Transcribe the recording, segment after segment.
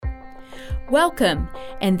Welcome,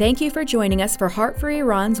 and thank you for joining us for Heart for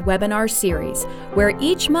Iran's webinar series, where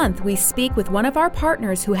each month we speak with one of our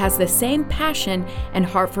partners who has the same passion and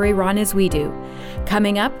heart for Iran as we do.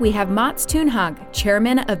 Coming up, we have Mats Tunhag,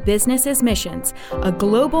 Chairman of Business as Missions, a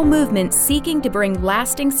global movement seeking to bring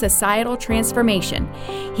lasting societal transformation.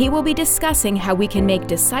 He will be discussing how we can make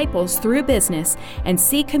disciples through business and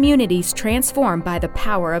see communities transformed by the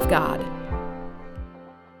power of God.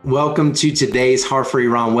 Welcome to today's Heart for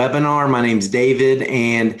Iran webinar. My name's David,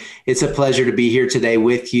 and it's a pleasure to be here today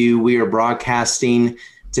with you. We are broadcasting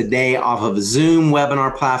today off of a Zoom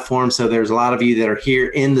webinar platform, so there's a lot of you that are here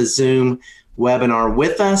in the Zoom webinar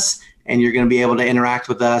with us, and you're going to be able to interact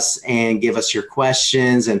with us and give us your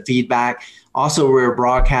questions and feedback. Also, we're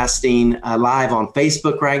broadcasting live on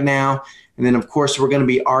Facebook right now, and then, of course, we're going to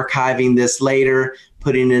be archiving this later,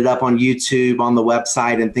 putting it up on YouTube, on the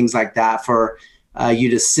website, and things like that for you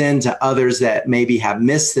to send to others that maybe have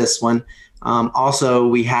missed this one. Also,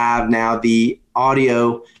 we have now the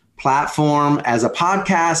audio platform as a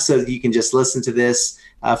podcast, so that you can just listen to this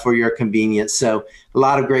for your convenience. So a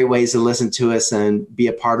lot of great ways to listen to us and be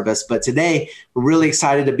a part of us. But today, we're really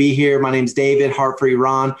excited to be here. My name's David, Heart for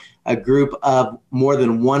Iran, a group of more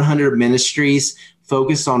than 100 ministries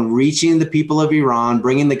focused on reaching the people of Iran,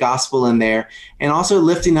 bringing the gospel in there, and also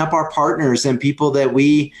lifting up our partners and people that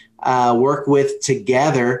we work with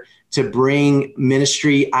together to bring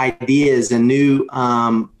ministry ideas and new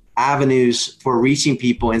avenues for reaching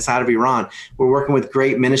people inside of Iran. We're working with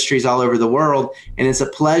great ministries all over the world, and it's a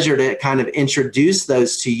pleasure to kind of introduce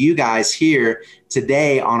those to you guys here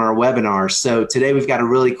today on our webinar. So today we've got a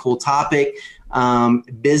really cool topic,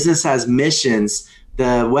 Business as Missions.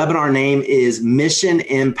 The webinar name is Mission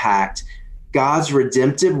Impact: God's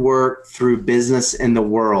redemptive work through business in the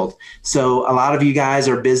world. So a lot of you guys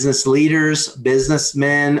are business leaders,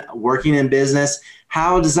 businessmen working in business.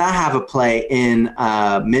 How does that have a play in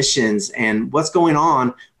missions, and what's going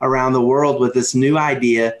on around the world with this newer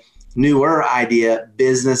idea,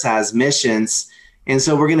 business as missions? And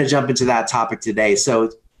so we're going to jump into that topic today. So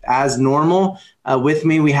as normal, with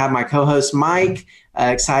me, we have my co-host, Mike.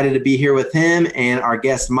 Excited to be here with him, and our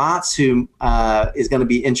guest, Mats, who is going to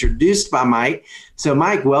be introduced by Mike. So,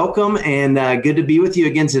 Mike, welcome, and good to be with you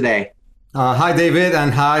again today. Hi, David,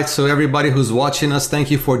 and hi to everybody who's watching us. Thank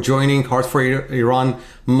you for joining Heart for Iran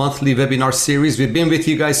monthly webinar series. We've been with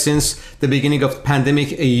you guys since the beginning of the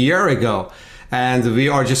pandemic a year ago, and we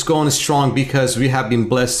are just going strong because we have been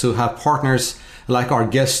blessed to have partners like our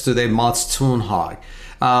guest today, Mats Tunhag.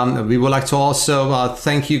 We would like to also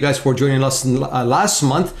thank you guys for joining us last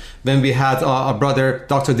month when we had our brother,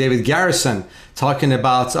 Dr. David Garrison, talking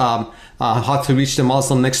about how to reach the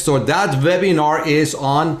Muslim next door. That webinar is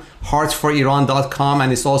on heartforiran.com,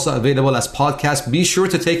 and it's also available as podcast. Be sure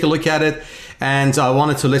to take a look at it. And I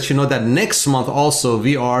wanted to let you know that next month also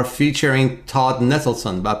we are featuring Todd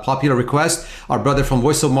Nettleton. By popular request, our brother from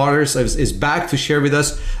Voice of Martyrs is back to share with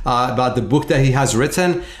us about the book that he has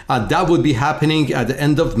written. That would be happening at the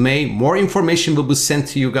end of May. More information will be sent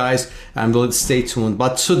to you guys, and we'll stay tuned.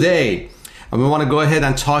 But today, we want to go ahead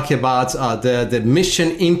and talk about the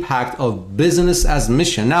mission impact of business as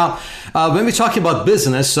mission. Now, when we talk about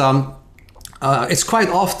business, it's quite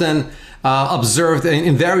often observed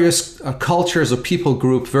in various cultures or people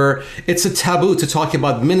group where it's a taboo to talk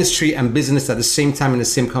about ministry and business at the same time in the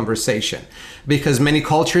same conversation, because many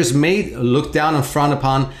cultures may look down and frown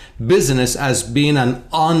upon business as being an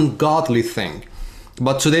ungodly thing.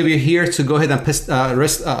 But today we're here to go ahead and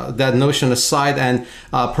rest that notion aside and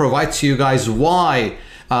provide to you guys why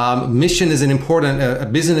mission is an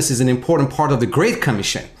important, business is an important part of the Great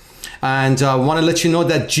Commission. And I want to let you know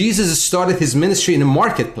that Jesus started his ministry in the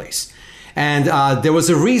marketplace. And there was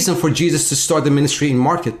a reason for Jesus to start the ministry in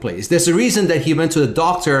marketplace. There's a reason that he went to the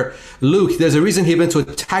doctor, Luke. There's a reason he went to a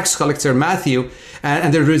tax collector, Matthew.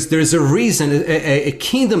 And there is a reason, a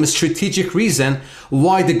kingdom strategic reason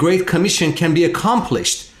why the Great Commission can be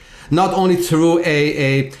accomplished. Not only through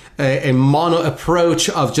a mono approach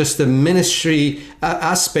of just the ministry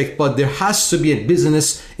aspect, but there has to be a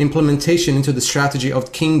business implementation into the strategy of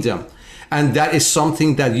the kingdom. And that is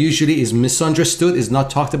something that usually is misunderstood, is not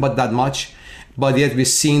talked about that much, but yet we're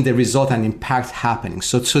seeing the result and impact happening.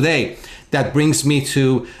 So today, that brings me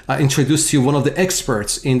to introduce to you one of the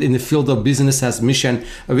experts in the field of business as mission,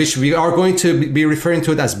 which we are going to be referring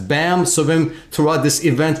to it as BAM. So when throughout this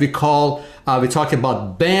event, we talk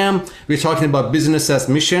about BAM, we're talking about business as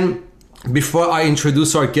mission. Before I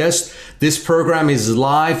introduce our guest, this program is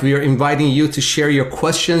live. We are inviting you to share your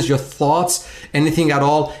questions, your thoughts, anything at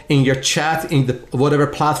all in your chat, in whatever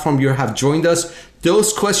platform you have joined us.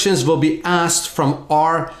 Those questions will be asked from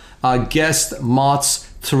our guest, Mats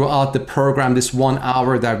throughout the program, this 1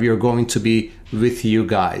 hour that we are going to be with you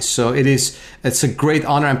guys. So it's a great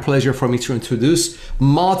honor and pleasure for me to introduce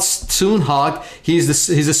Mats Thunhag. He's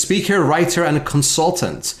a speaker, writer, and a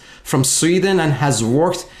consultant from Sweden, and has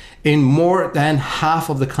worked in more than half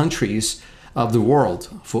of the countries of the world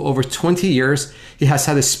for over 20 years. He has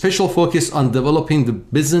had a special focus on developing the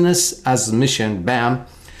business as mission, BAM,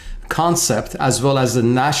 concept, as well as the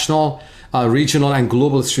national, regional, and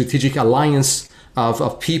global strategic alliance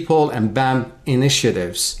of people and BAM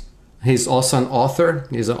initiatives. He's also an author.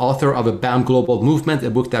 He's an author of a BAM Global Movement, a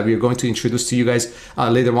book that we are going to introduce to you guys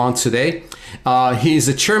later on today. He is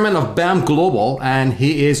the chairman of BAM Global, and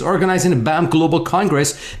he is organizing a BAM Global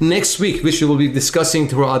Congress next week, which we will be discussing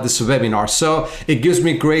throughout this webinar. So it gives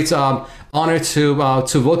me great honor to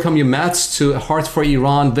welcome you, Mats, to Heart for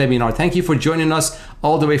Iran webinar. Thank you for joining us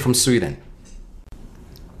all the way from Sweden.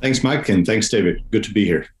 Thanks, Mike, and thanks, David. Good to be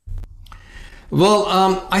here. Well,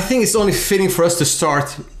 I think it's only fitting for us to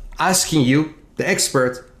start asking you, the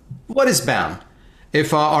expert, what is BAM?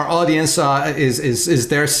 If our audience is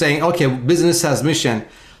there saying, okay, business as mission,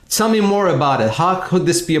 tell me more about it. How could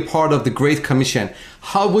this be a part of the Great Commission?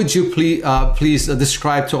 How would you please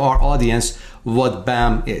describe to our audience what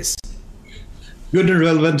BAM is? Good and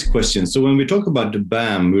relevant question. So when we talk about the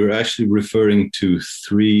BAM, we're actually referring to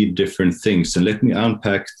three different things. And let me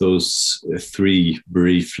unpack those three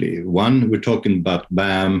briefly. One, we're talking about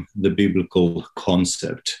BAM, the biblical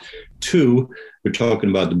concept. Two, we're talking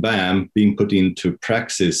about the BAM being put into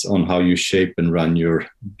praxis on how you shape and run your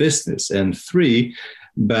business. And three,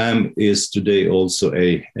 BAM is today also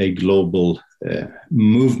a global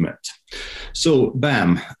movement. So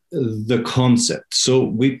BAM, the concept. So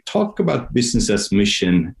we talk about business as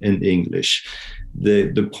mission in English.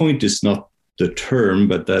 The point is not the term,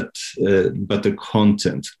 but the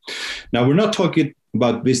content. Now, we're not talking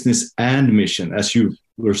about business and mission, as you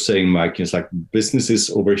were saying, Mike. It's like business is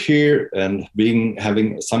over here, and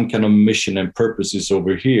having some kind of mission and purpose is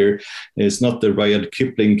over here. It's not the Rudyard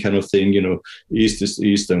Kipling kind of thing, east is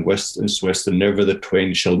east and west is west, and never the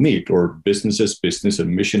twain shall meet, or business is business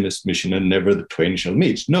and mission is mission, and never the twain shall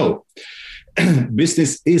meet. No,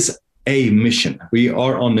 business is a mission. We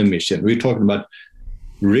are on a mission. We're talking about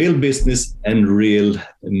real business and real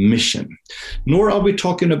mission. Nor are we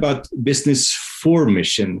talking about business for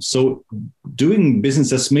mission. So doing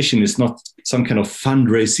business as mission is not some kind of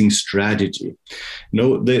fundraising strategy.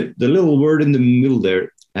 No, the little word in the middle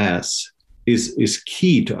there, as, is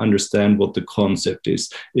key to understand what the concept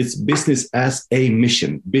is. It's business as a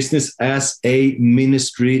mission, business as a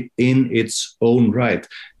ministry in its own right.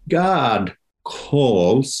 God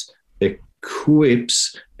calls,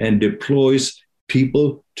 equips, and deploys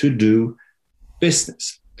people to do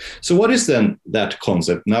business. So what is then that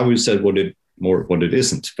concept? Now we've said what it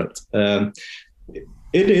isn't, but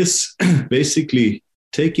it is basically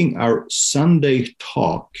taking our Sunday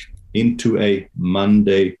talk into a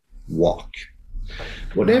Monday walk.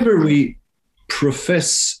 Whatever we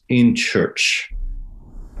profess in church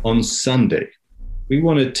on Sunday, we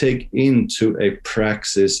want to take into a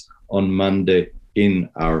praxis on Monday in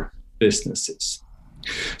our businesses.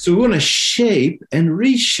 So we want to shape and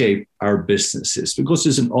reshape our businesses, because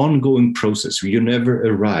it's an ongoing process. You never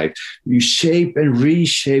arrive. We shape and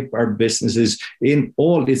reshape our businesses in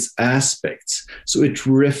all its aspects, so it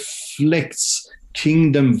reflects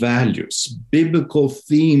kingdom values, biblical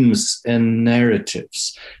themes and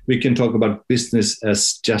narratives. We can talk about business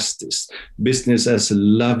as justice, business as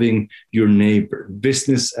loving your neighbor,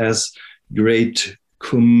 business as great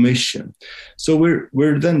commission. So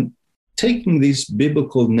we're then taking these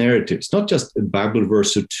biblical narratives, not just a Bible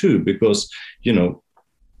verse or two, because,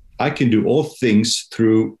 I can do all things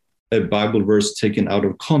through a Bible verse taken out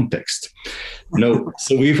of context. No,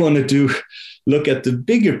 so we want to look at the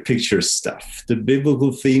bigger picture stuff, the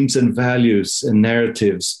biblical themes and values and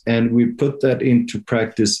narratives, and we put that into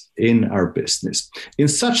practice in our business in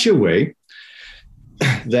such a way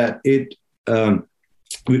that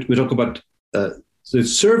we talk about, so it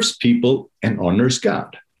serves people and honors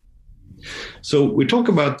God. So we talk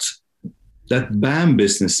about that BAM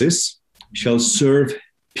businesses shall serve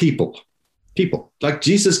people, like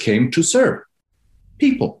Jesus came to serve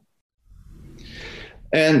people.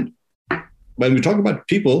 And when we talk about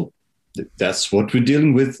people, that's what we're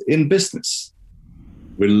dealing with in business.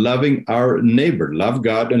 We're loving our neighbor, love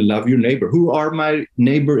God and love your neighbor. Who are my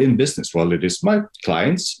neighbor in business? Well, it is my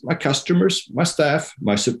clients, my customers, my staff,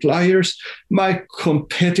 my suppliers, my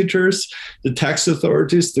competitors, the tax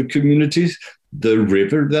authorities, the communities, the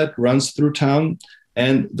river that runs through town.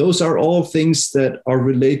 And those are all things that are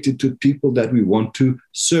related to people that we want to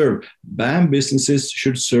serve. BAM businesses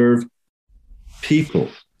should serve people.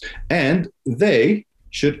 And they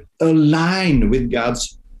should align with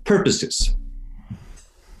God's purposes.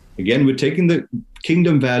 Again, we're taking the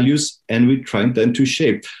kingdom values and we're trying then to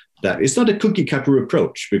shape that. It's not a cookie cutter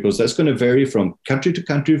approach, because that's going to vary from country to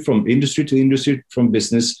country, from industry to industry, from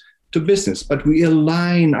business to business. But we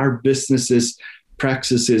align our businesses,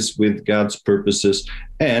 practices with God's purposes.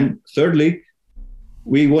 And thirdly,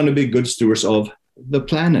 we want to be good stewards of the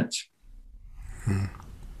planet.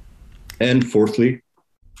 And fourthly,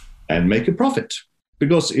 and make a profit.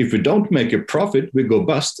 Because if we don't make a profit, we go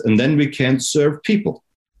bust, and then we can't serve people.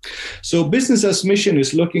 So business as mission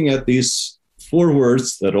is looking at these 4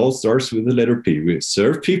 words that all starts with the letter P. We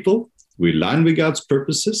serve people, we align with God's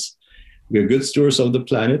purposes, we are good stewards of the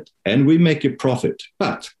planet, and we make a profit.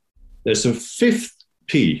 But there's a 5th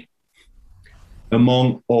P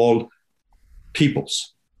among all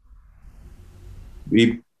peoples.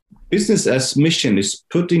 Business as mission is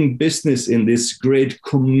putting business in this great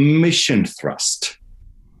commission thrust,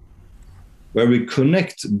 where we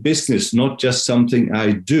connect business, not just something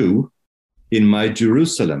I do in my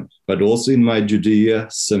Jerusalem, but also in my Judea,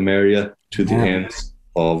 Samaria, to the ends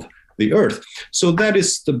of the earth. So that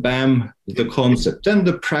is the BAM, the concept. And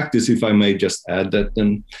the practice, if I may just add that,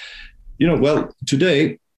 then,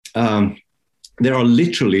 today, there are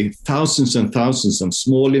literally thousands and thousands of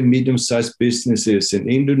small and medium-sized businesses in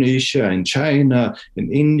Indonesia, in China,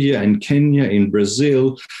 in India, in Kenya, in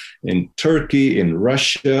Brazil, in Turkey, in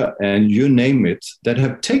Russia, and you name it, that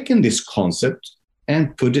have taken this concept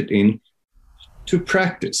and put it into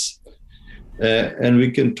practice. And we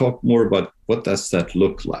can talk more about what does that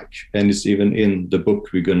look like. And it's even in the book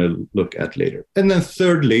we're going to look at later. And then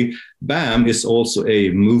thirdly, BAM is also a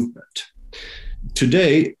movement.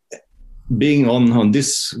 Today, being on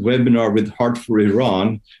this webinar with Heart for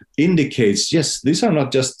Iran indicates, yes, these are not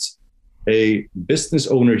just a business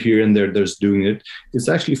owner here and there that's doing it. It's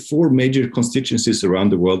actually 4 major constituencies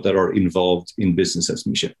around the world that are involved in business as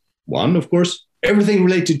mission. One, of course, everything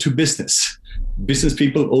related to business. Business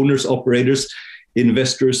people, owners, operators,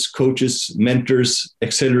 investors, coaches, mentors,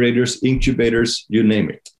 accelerators, incubators, you name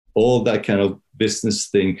it. All that kind of business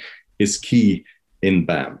thing is key in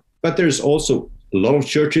BAM. But there's also a lot of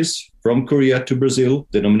churches from Korea to Brazil,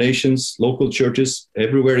 denominations, local churches,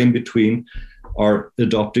 everywhere in between are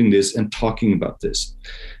adopting this and talking about this.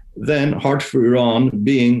 Then Heart for Iran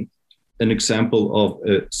being an example of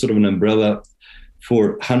a sort of an umbrella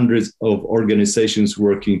for hundreds of organizations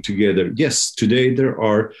working together. Yes, today there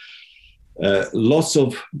are lots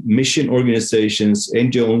of mission organizations,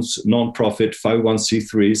 NGOs, nonprofit,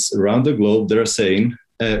 501c3s around the globe that are saying,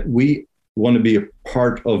 we want to be a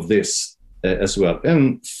part of this as well.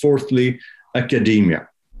 And fourthly, academia.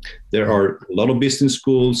 There are a lot of business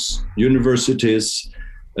schools, universities,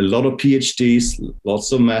 a lot of PhDs,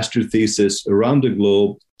 lots of master theses around the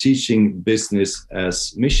globe teaching business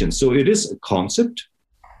as mission. So it is a concept,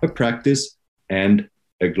 a practice, and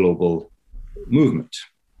a global movement.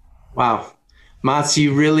 Wow. Mats,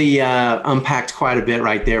 you really unpacked quite a bit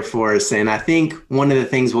right there for us. And I think one of the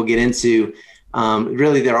things we'll get into,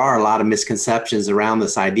 really there are a lot of misconceptions around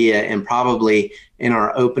this idea. And probably in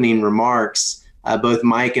our opening remarks, both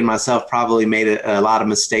Mike and myself probably made a lot of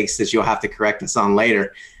mistakes that you'll have to correct us on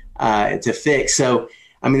later to fix. So,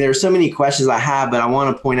 I mean, there are so many questions I have, but I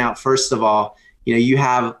want to point out, first of all, you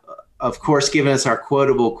have, of course, given us our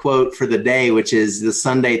quotable quote for the day, which is the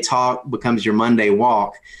Sunday talk becomes your Monday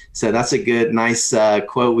walk. So that's a good, nice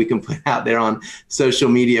quote we can put out there on social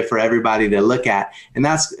media for everybody to look at. And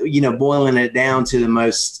that's, boiling it down to the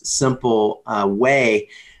most simple way.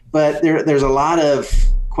 But there's a lot of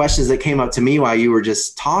questions that came up to me while you were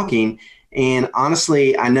just talking. And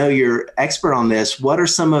honestly, I know you're expert on this. What are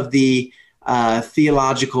some of the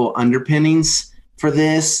theological underpinnings for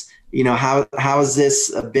this? How has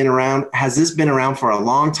this been around? Has this been around for a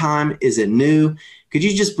long time? Is it new? Could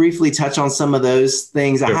you just briefly touch on some of those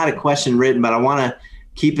things? Sure. I had a question written, but I want to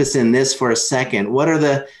keep us in this for a second.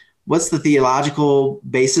 What's the theological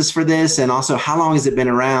basis for this? And also, how long has it been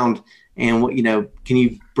around? And can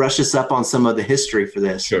you brush us up on some of the history for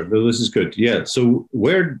this? Sure. Well, this is good. Yeah. So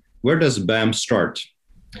where does BAM start?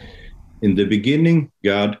 In the beginning,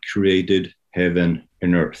 God created heaven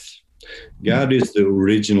and earth. God is the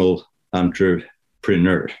original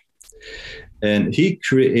entrepreneur. And he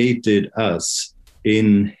created us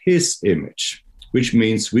in his image, which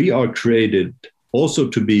means we are created also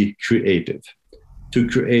to be creative, to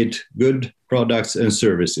create good products and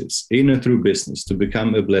services in and through business, to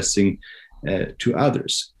become a blessing to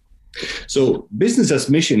others. So business as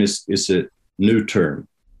mission is a new term.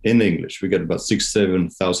 in English. We got about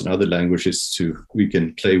 6,000-7,000 other languages we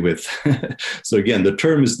can play with. So again, the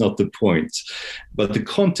term is not the point, but the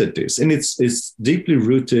content is, and it's deeply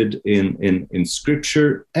rooted in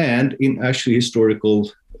scripture and in actually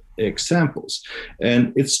historical examples.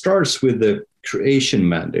 And it starts with the creation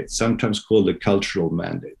mandate, sometimes called the cultural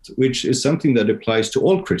mandate, which is something that applies to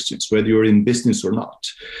all Christians, whether you're in business or not.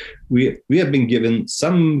 We have been given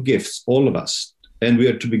some gifts, all of us, and we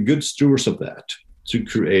are to be good stewards of that, to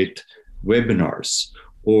create webinars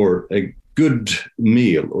or a good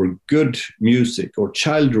meal or good music or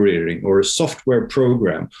child rearing or a software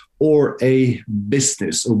program or a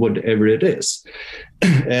business or whatever it is.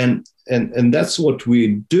 And that's what we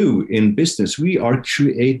do in business. We are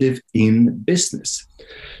creative in business.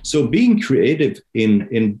 So being creative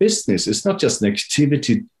in business is not just an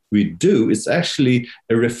activity we do, it's actually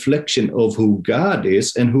a reflection of who God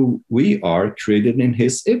is and who we are, created in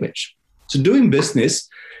his image. So doing business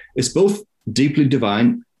is both deeply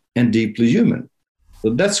divine and deeply human. So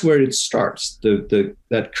that's where it starts,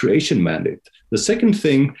 that creation mandate. The second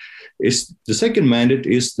mandate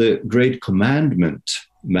is the great commandment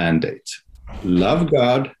mandate. Love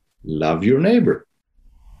God, love your neighbor.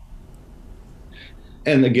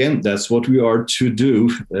 And again, that's what we are to do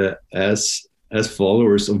as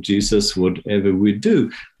followers of Jesus, whatever we do.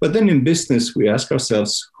 But then in business, we ask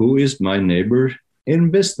ourselves, who is my neighbor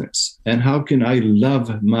in business? And how can I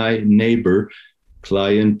love my neighbor,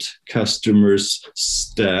 client, customers,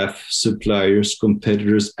 staff, suppliers,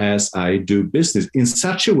 competitors, as I do business in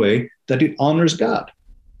such a way that it honors God?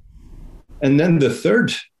 And then the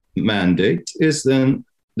third mandate is then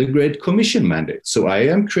the Great Commission mandate. So I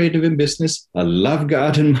am creative in business. I love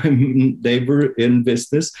God and my neighbor in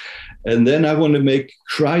business. And then I want to make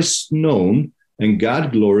Christ known and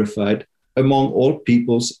God glorified among all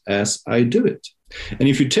peoples as I do it. And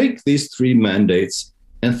if you take these three mandates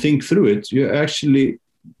and think through it, you actually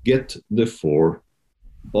get the four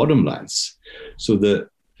bottom lines. So the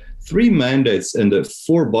three mandates and the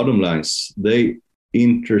four bottom lines, they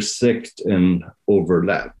intersect and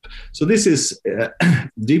overlap. So this is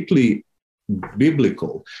deeply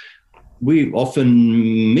biblical. We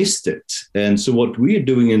often missed it. And so what we are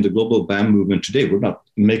doing in the global BAM movement today, we're not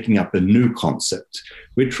making up a new concept.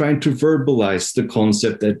 We're trying to verbalize the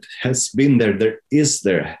concept that has been there,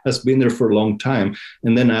 has been there for a long time,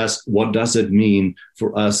 and then ask, what does it mean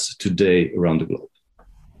for us today around the globe?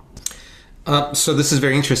 So this is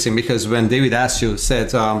very interesting, because when David asked you,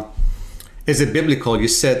 said, is it biblical? You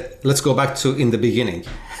said, let's go back to in the beginning,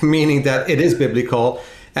 meaning that it is biblical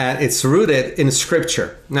and it's rooted in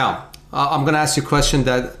scripture. Now, I'm going to ask you a question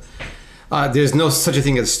that there's no such a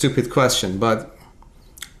thing as a stupid question, but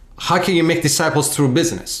how can you make disciples through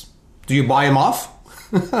business? Do you buy them off?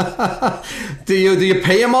 do you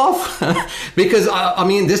pay them off? Because I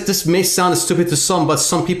mean, this may sound stupid to some, but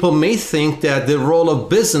some people may think that the role of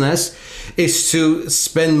business is to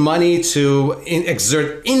spend money to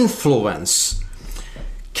exert influence.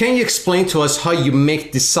 Can you explain to us how you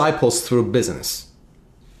make disciples through business?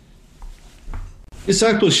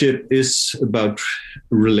 Discipleship is about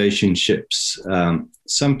relationships.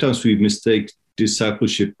 Sometimes we mistake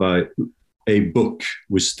discipleship by a book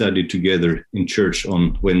we study together in church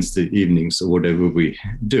on Wednesday evenings or whatever we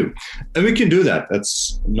do. And we can do that.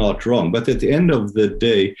 That's not wrong. But at the end of the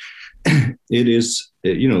day, it is,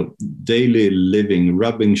 daily living,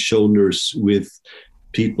 rubbing shoulders with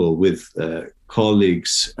people, with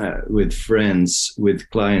colleagues, with friends, with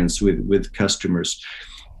clients, with customers.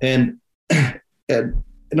 And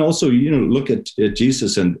also, look at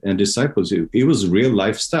Jesus and disciples. It was real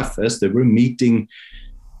life stuff as they were meeting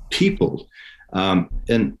people.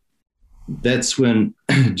 And that's when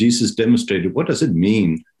Jesus demonstrated, what does it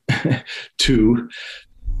mean to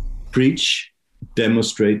preach,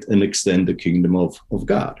 demonstrate, and extend the kingdom of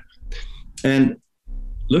God? And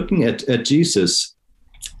looking at Jesus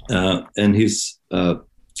and his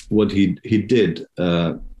what he did,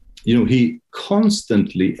 he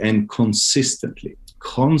constantly and consistently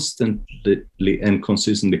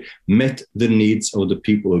met the needs of the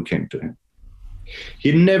people who came to him.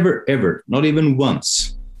 He never, ever, not even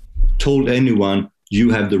once, told anyone, you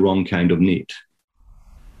have the wrong kind of need.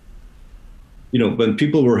 When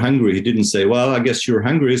people were hungry, he didn't say, well, I guess you're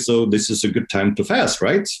hungry, so this is a good time to fast,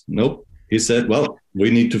 right? Nope. He said, well, we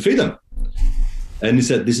need to feed them. And he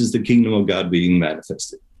said, this is the kingdom of God being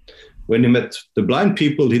manifested. When he met the blind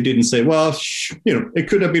people, he didn't say, well, it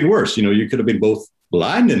could have been worse. You could have been both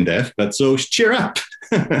blind and deaf, but so cheer up.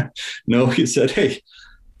 No, he said, hey,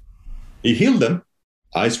 he healed them.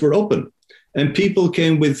 Eyes were open. And people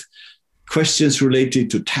came with questions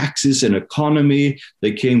related to taxes and economy.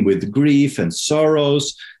 They came with grief and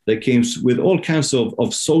sorrows. They came with all kinds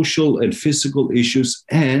of social and physical issues.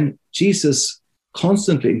 And Jesus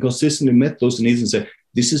constantly and consistently met those needs and said,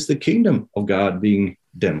 this is the kingdom of God being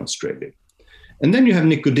demonstrated. And then you have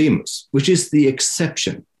Nicodemus, which is the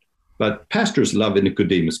exception. But pastors love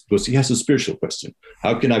Nicodemus because he has a spiritual question.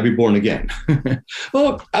 How can I be born again?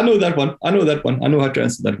 Oh, I know that one. I know how to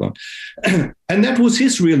answer that one. And that was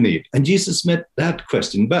his real need. And Jesus met that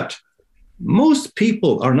question. But most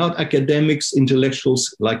people are not academics,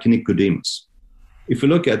 intellectuals like Nicodemus. If you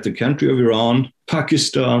look at the country of Iran,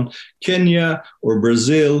 Pakistan, Kenya, or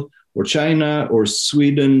Brazil, or China, or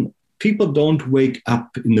Sweden, people don't wake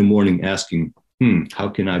up in the morning asking, how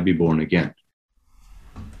can I be born again?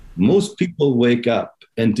 Most people wake up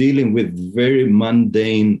and dealing with very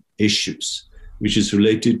mundane issues, which is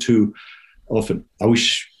related to often, I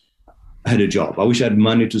wish I had a job. I wish I had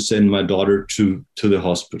money to send my daughter to the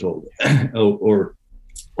hospital, or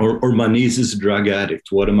my niece is a drug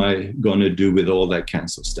addict. What am I going to do with all that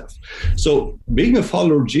kinds of stuff? So being a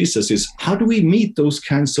follower of Jesus is, how do we meet those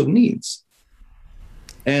kinds of needs?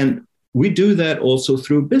 And we do that also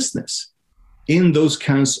through business. In those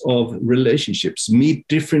kinds of relationships, meet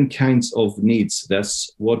different kinds of needs.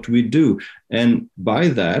 That's what we do. And by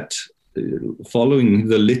that, following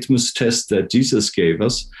the litmus test that Jesus gave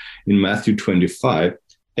us in Matthew 25,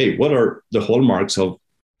 hey, what are the hallmarks of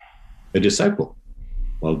a disciple?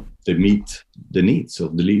 Well, they meet the needs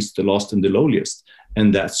of the least, the lost, and the lowliest.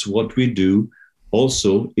 And that's what we do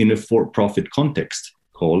also in a for-profit context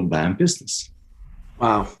called BAM Business.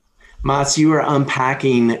 Wow. Mats, you are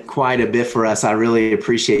unpacking quite a bit for us. I really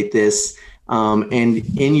appreciate this. And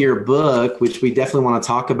in your book, which we definitely want to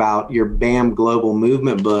talk about, your BAM Global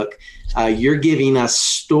Movement book, you're giving us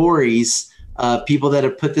stories of people that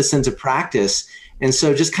have put this into practice. And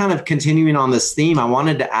so just kind of continuing on this theme, I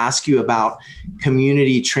wanted to ask you about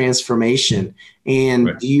community transformation. And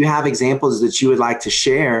right. Do you have examples that you would like to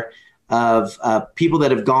share of people that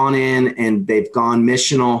have gone in and they've gone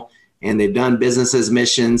missional and they've done business as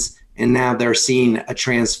missions, and now they're seeing a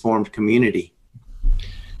transformed community?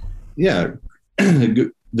 Yeah,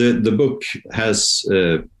 the book has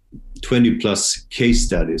 20 plus case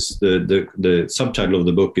studies. The subtitle of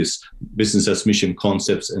the book is Business as Mission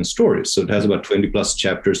Concepts and Stories. So it has about 20 plus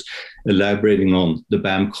chapters elaborating on the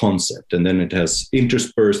BAM concept. And then it has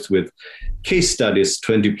interspersed with case studies,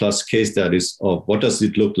 20 plus case studies of what does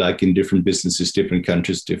it look like in different businesses, different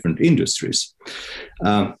countries, different industries.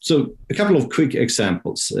 So a couple of quick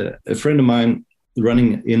examples. A friend of mine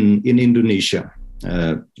running in Indonesia,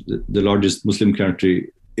 the largest Muslim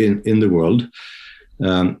country in the world,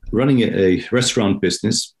 running a restaurant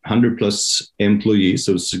business, 100 plus employees,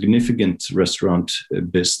 so significant restaurant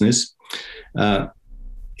business.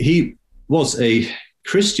 He was a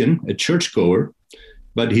Christian, a churchgoer,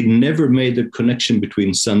 but he never made the connection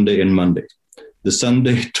between Sunday and Monday. The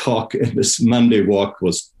Sunday talk and the Monday walk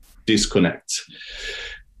was disconnect.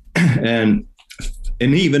 And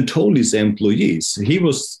he even told his employees, he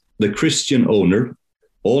was the Christian owner.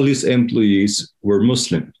 All his employees were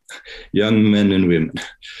Muslim, young men and women.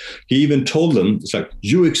 He even told them, it's like,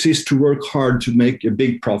 you exist to work hard to make a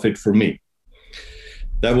big profit for me.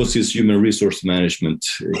 That was his human resource management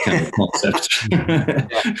kind of concept.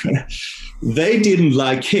 They didn't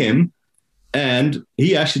like him, and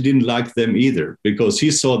he actually didn't like them either, because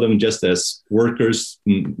he saw them just as workers,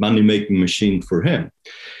 money-making machine for him.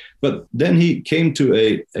 But then he came to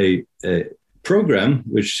a program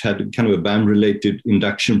which had kind of a BAM-related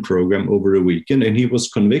induction program over a weekend, and he was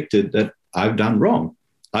convicted that I've done wrong.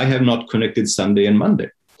 I have not connected Sunday and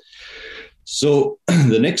Monday. So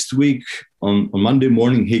the next week on Monday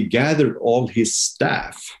morning, he gathered all his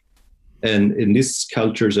staff. And in these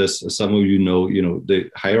cultures, as some of you know,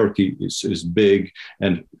 the hierarchy is big,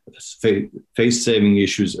 and face-saving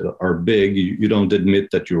issues are big. You don't admit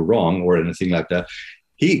that you're wrong or anything like that.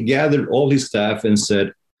 He gathered all his staff and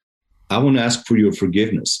said, I want to ask for your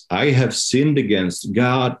forgiveness. I have sinned against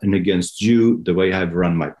God and against you the way I've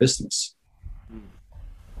run my business.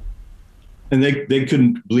 And they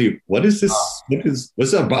couldn't believe, what is this?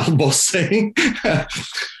 What's that boss saying?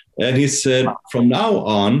 And he said, from now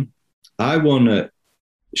on, I want to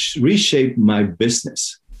reshape my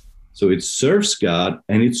business. So it serves God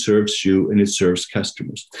and it serves you and it serves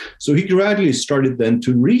customers. So he gradually started then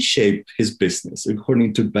to reshape his business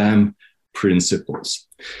according to BAM principles.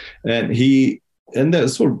 And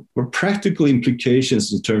there's sort of practical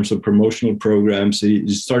implications in terms of promotional programs. He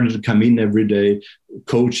started to come in every day,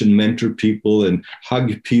 coach and mentor people and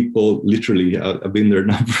hug people. Literally, I've been there a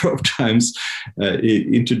number of times. He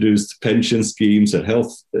introduced pension schemes and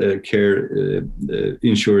health care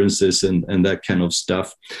insurances and that kind of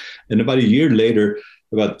stuff. And about a year later,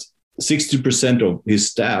 about 60% of his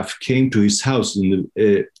staff came to his house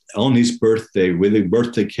on his birthday with a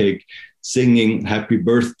birthday cake, singing happy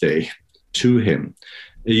birthday to him.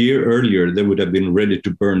 A year earlier, they would have been ready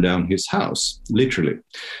to burn down his house, literally.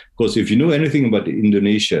 Because if you know anything about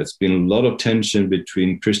Indonesia, it's been a lot of tension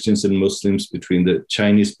between Christians and Muslims, between the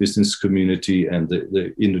Chinese business community and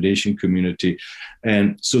the Indonesian community.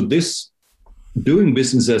 And so this doing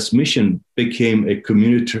business as mission became a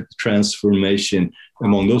community transformation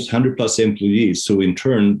among those 100 plus employees. So in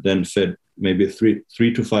turn, then fed maybe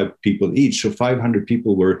three to five people each. So 500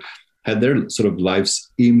 people had their sort of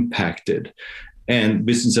lives impacted. And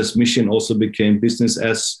business as mission also became business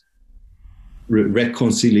as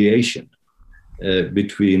reconciliation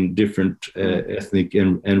between different ethnic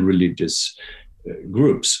and religious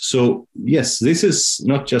groups. So yes, this is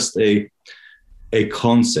not just a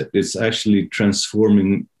concept. It's actually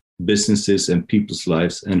transforming businesses and people's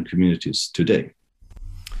lives and communities today.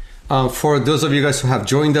 For those of you guys who have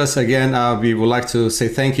joined us again, we would like to say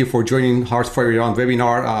thank you for joining Heart for Iran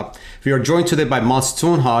webinar. We are joined today by Mats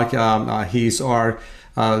Thunhag. He's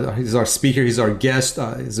our speaker, he's our guest.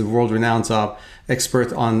 He's a world-renowned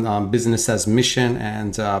expert on business as mission,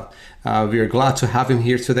 and we are glad to have him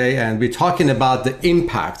here today. And we're talking about the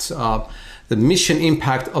impact, the mission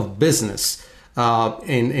impact of business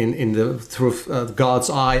through God's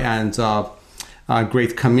eye and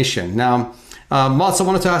Great Commission. Now, Mats, I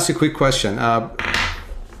wanted to ask you a quick question.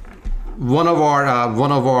 One of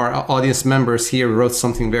our audience members here wrote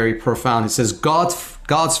something very profound. He says,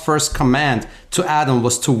 God's first command to Adam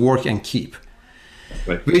was to work and keep.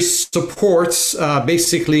 Right. Which supports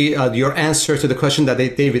basically your answer to the question that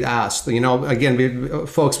David asked. You know, again, we're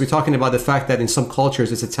talking about the fact that in some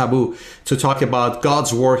cultures it's a taboo to talk about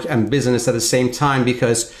God's work and business at the same time,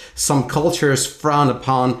 because some cultures frown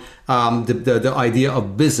upon the idea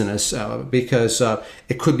of business because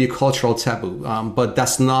it could be a cultural taboo. But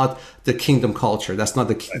that's not the kingdom culture. That's not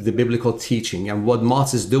the biblical teaching. And what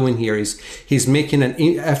Mats is doing here is he's making an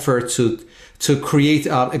effort to create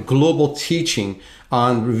a global teaching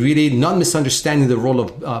on really not misunderstanding the role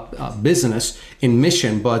of business in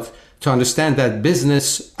mission, but to understand that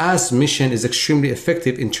business as mission is extremely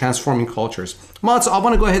effective in transforming cultures. Mats, I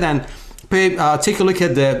want to go ahead and take a look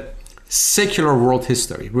at the secular world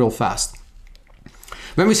history real fast.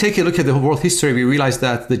 When we take a look at the world history, we realize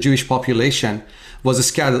that the Jewish population was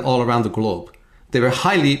scattered all around the globe. They were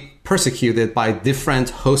highly persecuted by different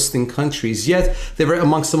hosting countries, yet they were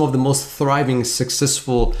among some of the most thriving,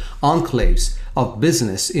 successful enclaves of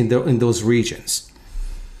business in those regions.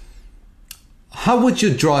 How would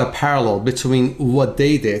you draw a parallel between what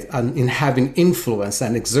they did and in having influence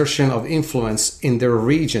and exertion of influence in their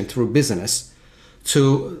region through business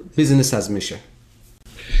to business as mission?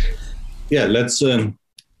 Yeah, that's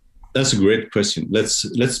a great question. Let's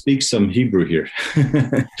speak some Hebrew here,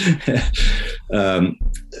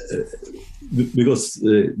 because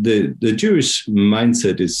the Jewish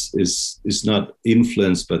mindset is not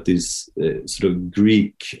influenced by this sort of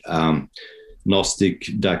Greek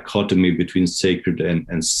Gnostic dichotomy between sacred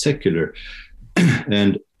and secular,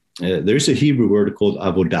 and there is a Hebrew word called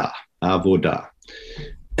avodah,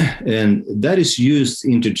 and that is used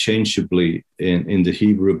interchangeably in the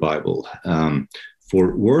Hebrew Bible.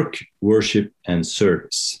 For work, worship, and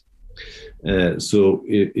service. So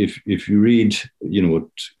if you read, what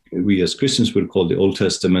we as Christians would call the Old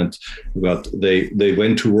Testament, about they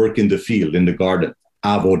went to work in the field, in the garden,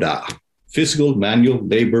 avodah, physical, manual,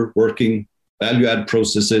 labor, working, value-add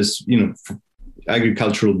processes,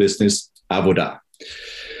 agricultural business, avodah.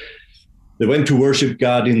 They went to worship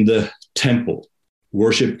God in the temple,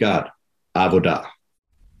 worship God, avodah.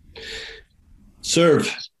 Serve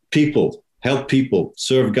people, help people,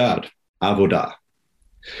 serve God, avodah.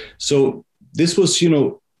 So this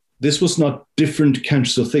was not different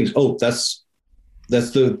kinds of things. Oh, that's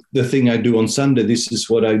the thing I do on Sunday. This is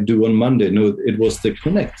what I do on Monday. No, it was the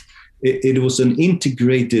connect. It was an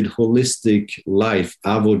integrated, holistic life,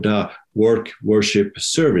 avodah, work, worship,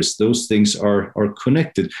 service. Those things are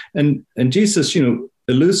connected. And Jesus,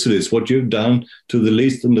 alludes to this. What you've done to the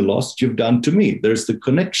least and the lost, you've done to me. There's the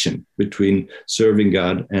connection between serving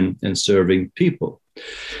God and serving people.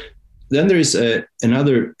 Then there is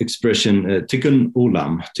another expression, tikkun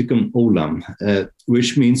olam,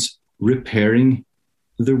 which means repairing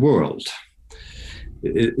the world.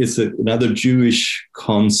 It's another Jewish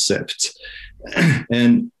concept,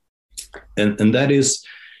 and that is,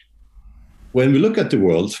 when we look at the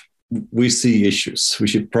world, we see issues, we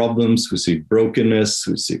see problems, we see brokenness,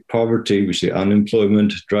 we see poverty, we see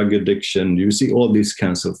unemployment, drug addiction. You see all these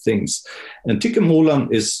kinds of things, and tikkun olam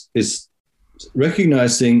is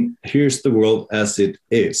recognizing here's the world as it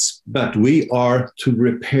is, but we are to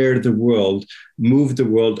repair the world, move the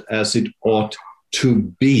world as it ought to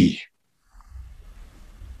be,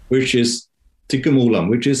 which is Tikkun Olam,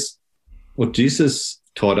 which is what Jesus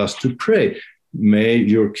taught us to pray. May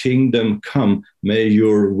your kingdom come, may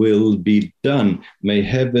your will be done, may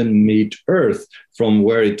heaven meet earth from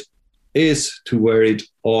where it is to where it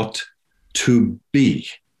ought to be.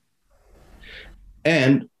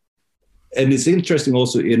 And it's interesting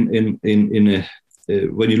also when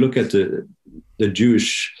you look at the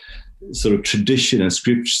Jewish sort of tradition and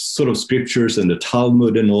scriptures and the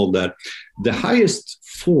Talmud and all that, the highest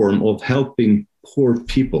form of helping poor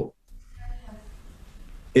people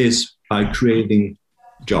is by creating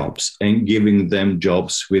jobs and giving them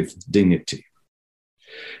jobs with dignity.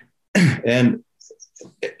 And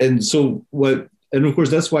of course,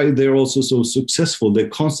 that's why they're also so successful. They're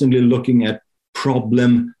constantly looking at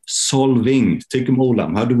problem solving, Tikkun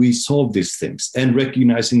Olam. How do we solve these things? And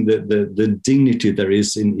recognizing the dignity there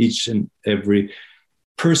is in each and every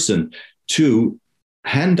person. Two,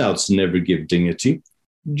 handouts never give dignity,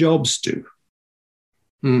 jobs do.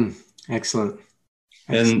 Excellent.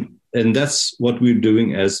 And that's what we're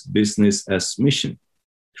doing as business as mission,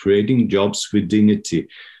 creating jobs with dignity,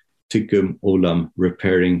 Tikkun Olam,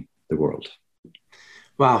 repairing the world.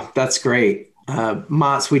 Wow, that's great.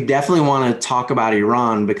 Mats, we definitely want to talk about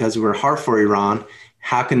Iran because we're Heart for Iran.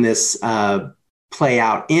 How can this play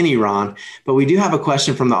out in Iran? But we do have a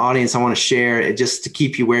question from the audience I want to share just to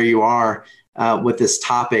keep you where you are with this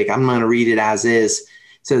topic. I'm going to read it as is.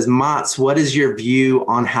 It says, Mats, what is your view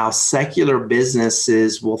on how secular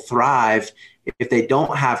businesses will thrive if they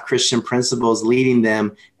don't have Christian principles leading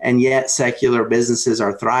them, and yet secular businesses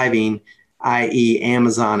are thriving, i.e.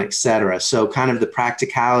 Amazon, et cetera? So kind of the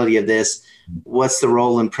practicality of this, what's the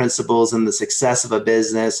role in principles and the success of a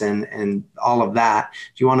business and all of that?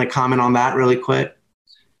 Do you want to comment on that really quick?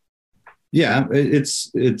 Yeah,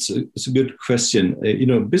 it's a good question.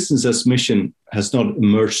 Business as mission has not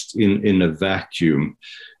emerged in a vacuum.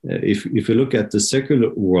 If you look at the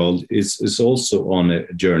secular world, it's also on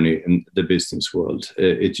a journey in the business world.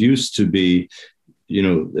 It used to be,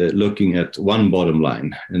 looking at one bottom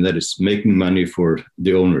line, and that is making money for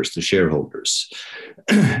the owners, the shareholders.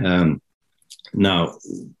 Now,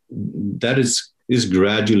 that is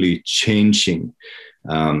gradually changing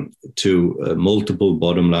to multiple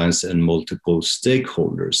bottom lines and multiple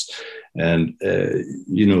stakeholders. And,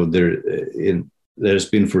 there's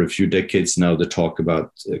been for a few decades now the talk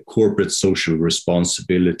about corporate social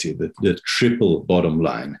responsibility, the triple bottom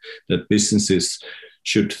line, that businesses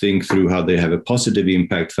should think through how they have a positive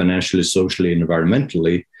impact financially, socially, and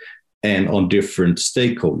environmentally, and on different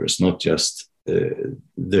stakeholders, not just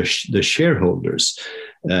the shareholders.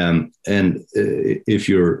 And if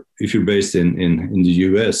you're based in the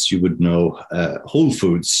US, you would know Whole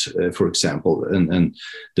Foods, for example, and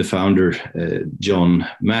the founder John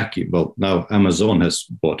Mackey. Well, now Amazon has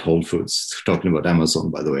bought Whole Foods. Talking about Amazon,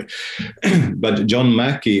 by the way, but John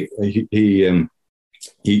Mackey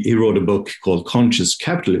he wrote a book called Conscious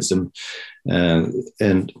Capitalism,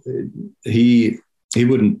 and he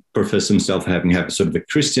wouldn't profess himself having sort of a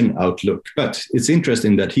Christian outlook, but it's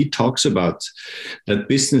interesting that he talks about that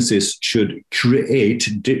businesses should create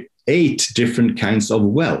 8 different kinds of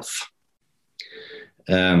wealth.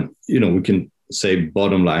 We can say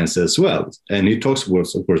bottom lines as well. And he talks, of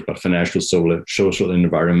course, about financial, social, and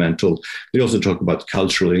environmental. They also talk about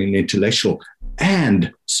cultural and intellectual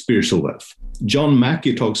and spiritual wealth. John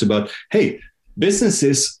Mackey talks about, hey,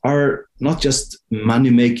 businesses are not just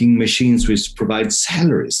money-making machines which provide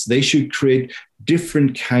salaries. They should create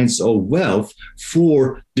different kinds of wealth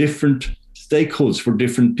for different stakeholders, for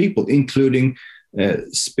different people, including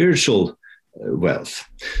spiritual wealth.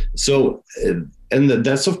 So, and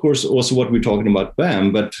that's, of course, also what we're talking about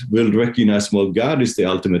BAM, but we'll recognize, well, God is the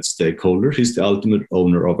ultimate stakeholder. He's the ultimate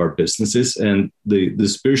owner of our businesses. And the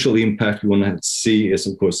spiritual impact we want to see is,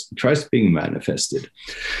 of course, Christ being manifested.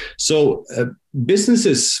 So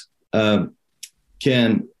businesses can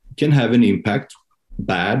have an impact,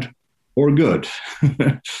 bad or good.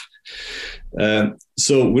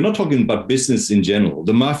 So we're not talking about business in general.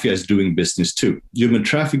 The mafia is doing business too. Human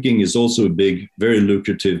trafficking is also a big, very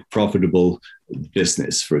lucrative, profitable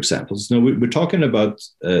business, for example. So we're talking about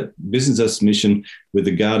business as mission with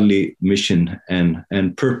a godly mission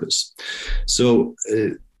and purpose. So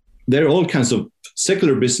there are all kinds of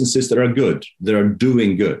secular businesses that are good, that are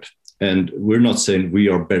doing good. And we're not saying we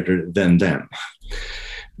are better than them.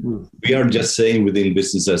 We are just saying within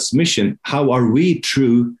business as mission, how are we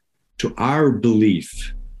true to our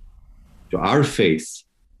belief, to our faith,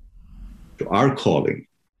 to our calling,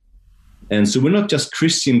 And so we're not just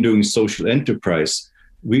Christian doing social enterprise.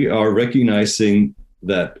 We are recognizing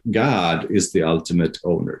that God is the ultimate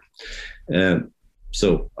owner.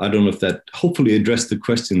 So I don't know if that hopefully addressed the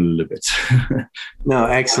question a little bit. No,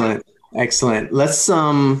 excellent. Excellent. Let's,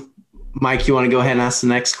 Mike, you want to go ahead and ask the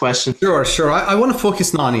next question? Sure. I want to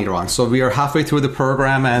focus now on Iran. So we are halfway through the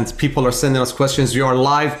program and people are sending us questions. We are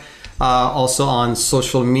live also on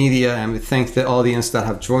social media, and we thank the audience that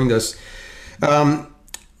have joined us.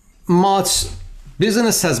 Mats,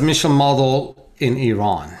 business as mission model in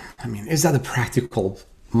Iran. I mean, is that a practical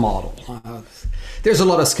model? There's a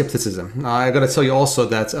lot of skepticism. I got to tell you also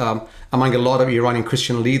that among a lot of Iranian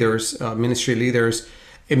Christian leaders, ministry leaders,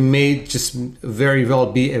 it may just very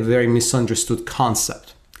well be a very misunderstood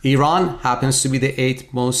concept. Iran happens to be the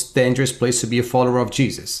 8th most dangerous place to be a follower of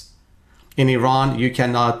Jesus. In Iran, you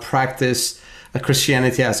cannot practice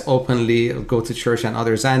Christianity as openly, go to church and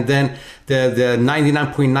others. And then the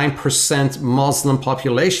 99.9% Muslim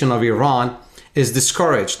population of Iran is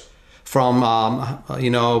discouraged from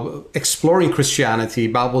exploring Christianity.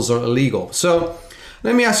 Bibles are illegal. So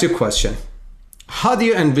let me ask you a question. How do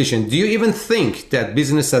you envision, do you even think that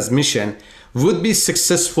business as mission would be a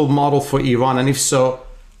successful model for Iran? And if so,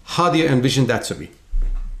 how do you envision that to be?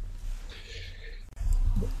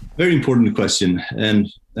 Very important question. And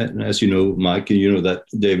as you know, Mike, and you know that,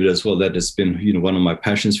 David, as well, that has been one of my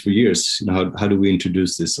passions for years. How do we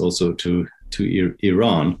introduce this also to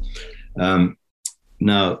Iran?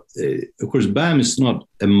 Now, of course, BAM is not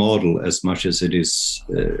a model as much as it is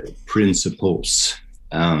principles.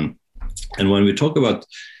 And when we talk about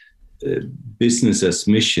business as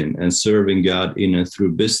mission and serving God in and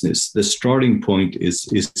through business, the starting point is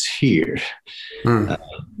here.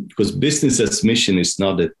 Because business as mission is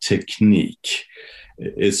not a technique.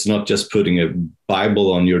 It's not just putting a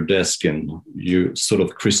Bible on your desk and you sort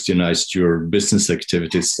of Christianized your business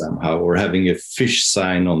activities somehow, or having a fish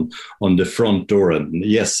sign on the front door. And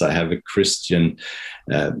yes, I have a Christian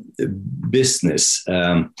business.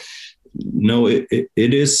 No, it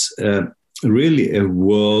is really a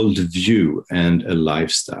world view and a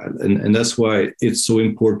lifestyle. And that's why it's so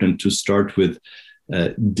important to start with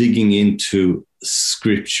digging into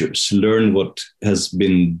scriptures, learn what has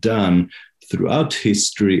been done throughout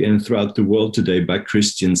history and throughout the world today by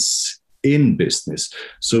Christians in business.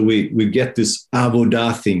 So we get this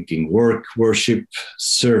avodah thinking, work, worship,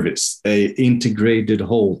 service, a integrated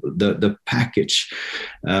whole, the package.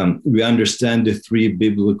 We understand the three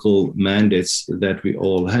biblical mandates that we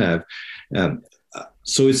all have.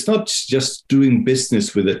 So it's not just doing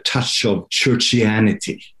business with a touch of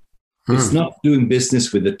churchianity. It's not doing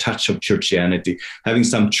business with a touch of churchianity, having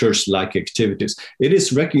some church-like activities. It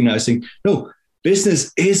is recognizing, no,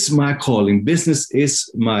 business is my calling. Business is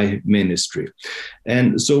my ministry.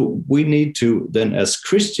 And so we need to then, as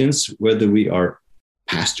Christians, whether we are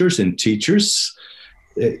pastors and teachers,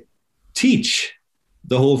 teach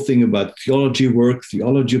the whole thing about theology work,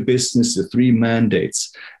 theology of business, the three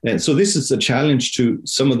mandates. And so this is a challenge to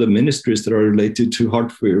some of the ministries that are related to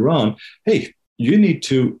Heart for Iran. Hey, you need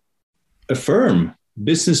to affirm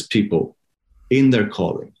business people in their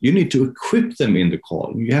calling. You need to equip them in the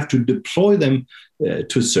calling. You have to deploy them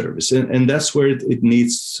to service. And that's where it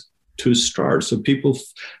needs to start. So people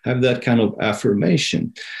have that kind of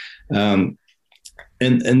affirmation. And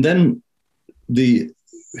then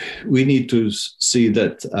we need to see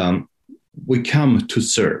that we come to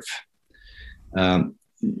serve.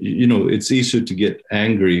 It's easier to get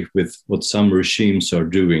angry with what some regimes are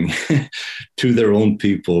doing to their own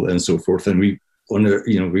people and so forth. And we want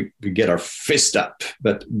to, we get our fist up.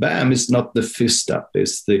 But BAM is not the fist up.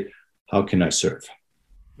 It's the, how can I serve?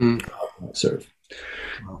 How can I serve?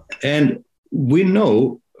 And we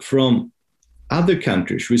know from other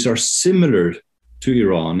countries which are similar to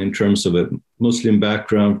Iran in terms of a Muslim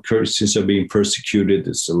background, Christians are being persecuted,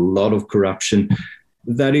 there's a lot of corruption,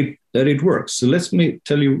 that it works. So let me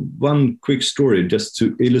tell you one quick story just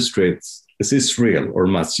to illustrate. Is this real or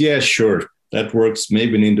Mats? Yeah, sure, that works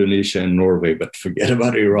maybe in Indonesia and Norway, but forget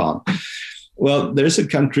about Iran. Well, there's a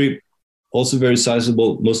country, also very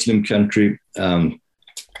sizable Muslim country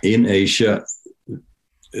in Asia,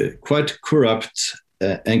 quite corrupt,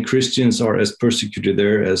 and Christians are as persecuted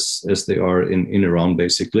there as they are in Iran,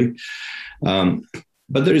 basically.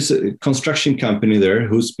 But there is a construction company there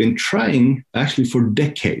who's been trying actually for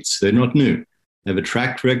decades. They're not new. They have a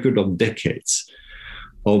track record of decades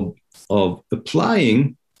of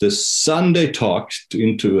applying the Sunday talk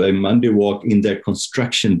into a Monday walk in their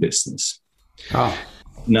construction business. Oh.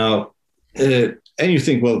 Now, and you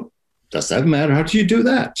think, well, does that matter? How do you do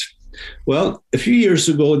that? Well, a few years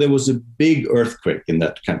ago, there was a big earthquake in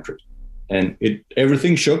that country. And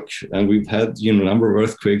everything shook, and we've had a number of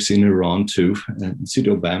earthquakes in Iran too, city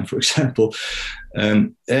of Bam, for example.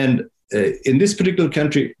 In this particular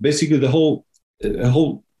country, basically the whole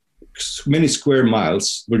many square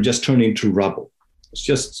miles were just turned into rubble. It's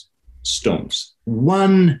just stones.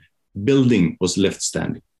 One building was left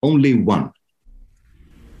standing, only one,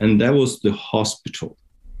 and that was the hospital.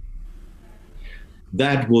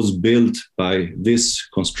 That was built by this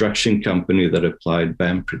construction company that applied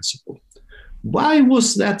BAM principle. Why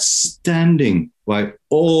was that standing while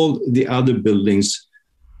all the other buildings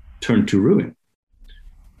turned to ruin?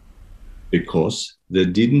 Because they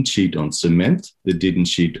didn't cheat on cement, they didn't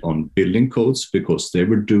cheat on building codes, because they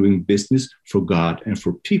were doing business for God and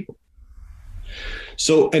for people.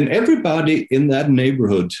 So, and everybody in that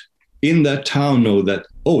neighborhood, in that town know that,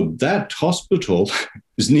 oh, that hospital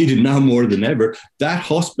is needed now more than ever. That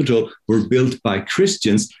hospital were built by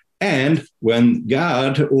Christians. And when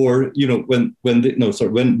God, or when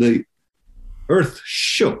the earth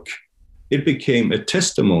shook, it became a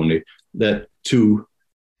testimony that to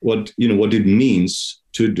what it means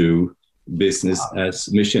to do business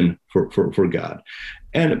as mission for God.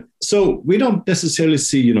 And so we don't necessarily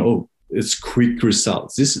see, it's quick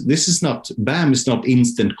results. This is not, BAM is not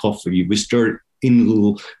instant coffee. We stir in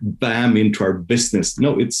little BAM into our business.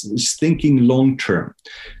 No, it's thinking long term,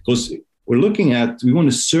 because we're looking at, we want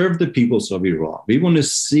to serve the peoples of Iran. We want to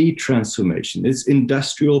see transformation. It's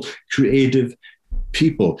industrial, creative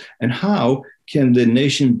people. And how can the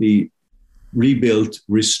nation be rebuilt,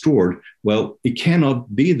 restored? Well, it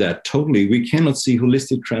cannot be that totally. We cannot see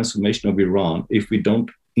holistic transformation of Iran if we don't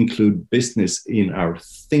include business in our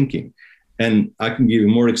thinking. And I can give you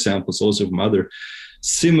more examples also from other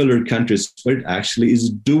similar countries where it actually is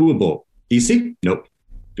doable. Easy? Nope.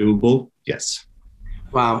 Doable? Yes.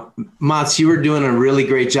 Wow. Mats, you were doing a really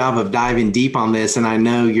great job of diving deep on this, and I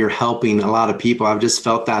know you're helping a lot of people. I've just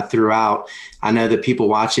felt that throughout. I know that people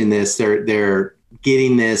watching this, they're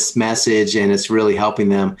getting this message, and it's really helping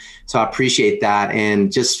them. So I appreciate that.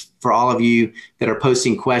 And just for all of you that are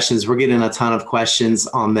posting questions, we're getting a ton of questions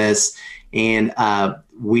on this. And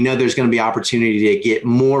we know there's going to be opportunity to get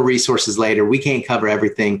more resources later. We can't cover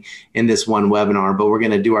everything in this one webinar, but we're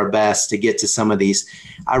going to do our best to get to some of these.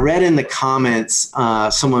 I read in the comments,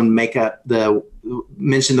 someone mentioned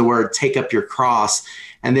the word "take up your cross,"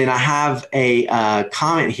 and then I have a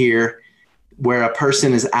comment here where a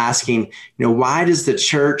person is asking, why does the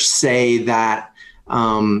church say that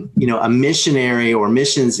a missionary or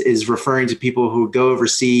missions is referring to people who go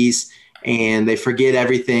overseas and they forget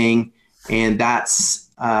everything, and that's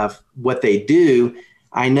what they do?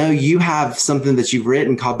 I know you have something that you've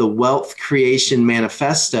written called the Wealth Creation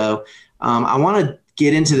Manifesto. I want to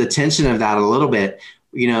get into the tension of that a little bit.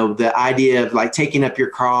 The idea of like taking up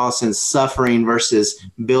your cross and suffering versus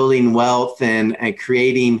building wealth and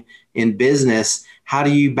creating in business. How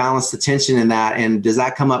do you balance the tension in that? And does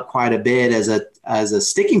that come up quite a bit as a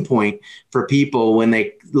sticking point for people when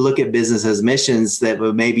they look at business as missions, that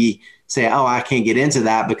would maybe say, oh, I can't get into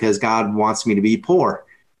that because God wants me to be poor?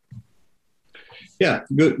 Yeah,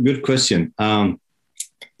 good question.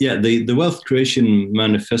 The Wealth Creation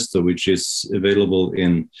Manifesto, which is available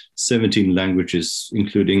in 17 languages,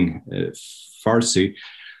 including Farsi,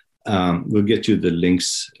 we'll get you the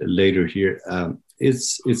links later here.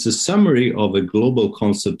 It's a summary of a global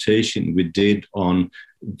consultation we did on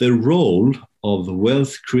the role of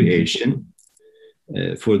wealth creation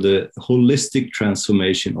for the holistic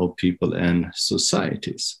transformation of people and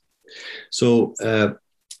societies. So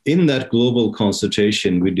in that global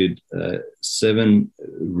consultation, we did 7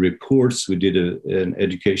 reports. We did an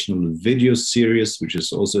educational video series, which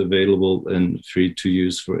is also available and free to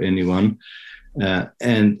use for anyone.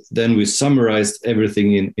 And then we summarized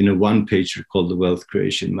everything in a one-pager called the Wealth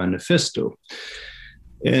Creation Manifesto.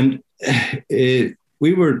 And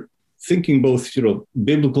we were thinking both,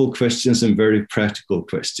 biblical questions and very practical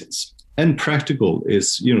questions. And practical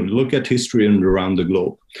is, look at history and around the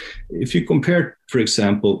globe. If you compare, for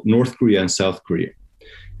example, North Korea and South Korea,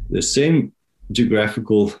 the same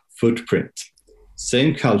geographical footprint,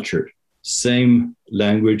 same culture, same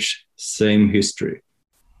language, same history.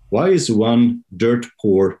 Why is one dirt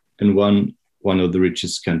poor and one of the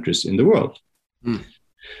richest countries in the world?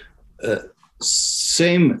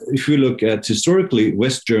 Same, if you look at historically,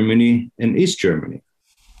 West Germany and East Germany,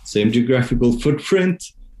 same geographical footprint,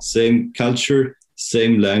 same culture,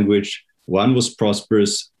 same language. One was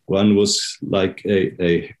prosperous, one was like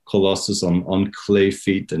a colossus on clay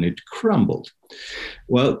feet, and it crumbled.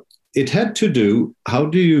 Well, it had to do, how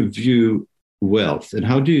do you view wealth and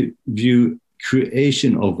how do you view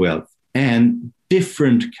creation of wealth and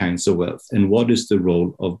different kinds of wealth and what is the role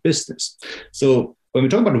of business. So when we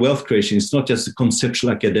talk about wealth creation, it's not just a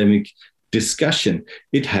conceptual academic discussion.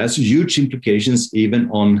 It has huge implications even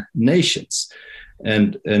on nations.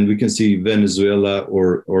 And we can see Venezuela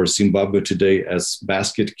or Zimbabwe today as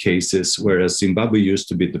basket cases, whereas Zimbabwe used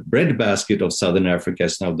to be the breadbasket of Southern Africa,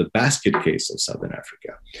 is now the basket case of Southern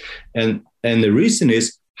Africa. And the reason is,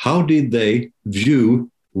 how did they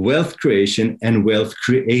view wealth creation and wealth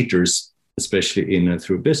creators, especially in and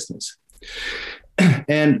through business?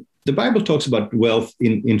 And the Bible talks about wealth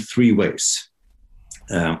in three ways.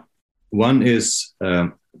 One is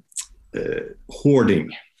hoarding.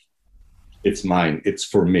 It's mine, it's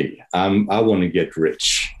for me. I want to get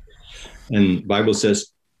rich. And Bible says,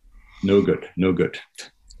 no good, no good.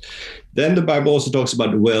 Then the Bible also talks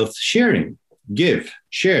about wealth sharing. Give,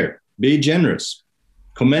 share, be generous,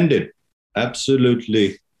 commended,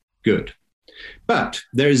 absolutely good. But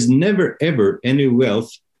there is never, ever any wealth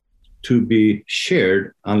to be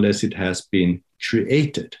shared unless it has been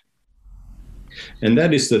created. And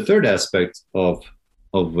that is the third aspect of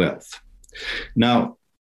wealth. Now,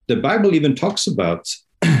 the Bible even talks about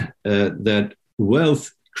that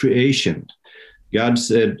wealth creation. God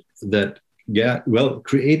said that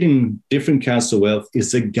creating different kinds of wealth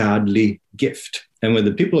is a godly gift. And when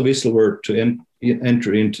the people of Israel were to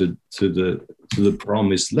enter into the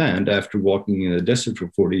promised land after walking in the desert for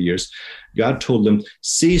 40 years, God told them,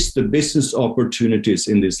 seize the business opportunities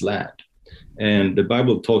in this land. And the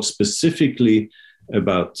Bible talks specifically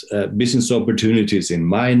about business opportunities in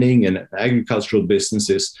mining and agricultural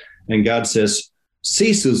businesses. And God says,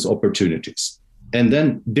 seize those opportunities. And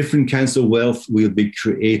then different kinds of wealth will be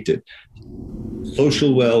created.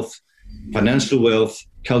 Social wealth, financial wealth,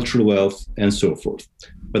 cultural wealth, and so forth.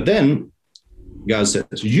 But then God says,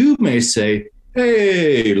 you may say,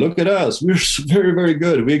 hey, look at us. We're very, very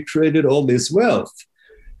good. We created all this wealth.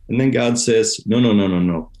 And then God says,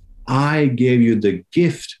 no. I gave you the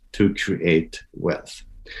gift to create wealth.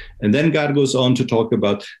 And then God goes on to talk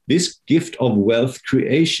about this gift of wealth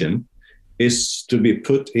creation is to be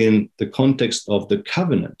put in the context of the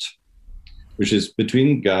covenant, which is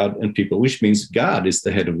between God and people, which means God is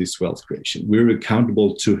the head of this wealth creation. We're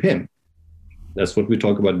accountable to him. That's what we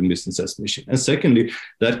talk about in business as mission. And secondly,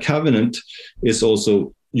 that covenant is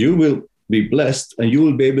also, you will be blessed and you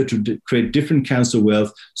will be able to create different kinds of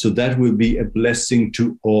wealth. So that will be a blessing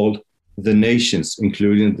to all the nations,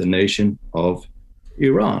 including the nation of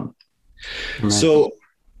Iran. Right. So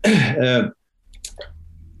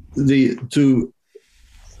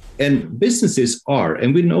and businesses are,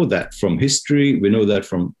 and we know that from history, we know that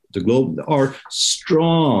from the globe, are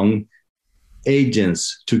strong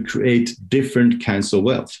agents to create different kinds of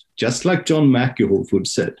wealth, just like John McElhoff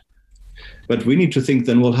said. But we need to think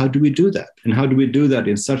then, well, how do we do that? And how do we do that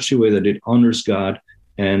in such a way that it honors God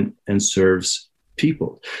and serves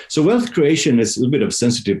people? So wealth creation is a little bit of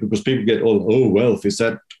sensitive because people get all, wealth, is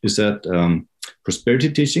that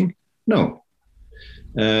prosperity teaching? No.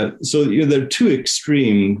 So there are two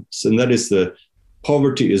extremes, and that is the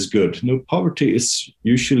poverty is good. No, poverty is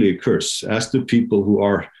usually a curse. Ask the people who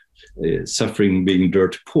are suffering being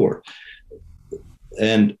dirt poor.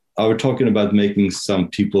 And are we talking about making some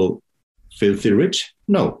people filthy rich?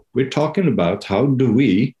 No, we're talking about how do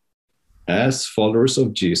we, as followers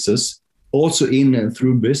of Jesus, also in and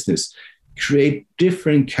through business, create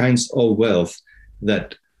different kinds of wealth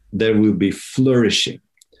that there will be flourishing.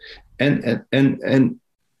 And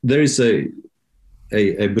there is a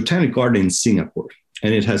botanic garden in Singapore,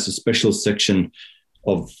 and it has a special section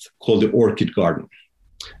called the Orchid Garden.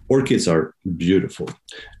 Orchids are beautiful.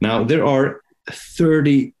 Now, there are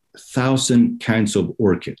 30,000 kinds of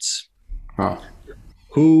orchids. Wow.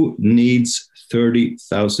 Who needs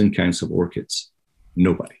 30,000 kinds of orchids?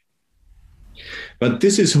 Nobody. But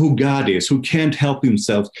this is who God is, who can't help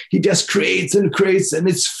himself. He just creates and creates, and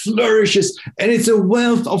it flourishes, and it's a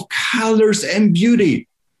wealth of colors and beauty.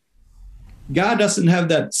 God doesn't have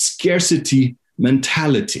that scarcity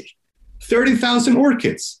mentality. 30,000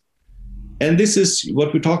 orchids. And this is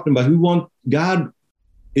what we're talking about. God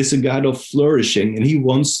is a God of flourishing, and he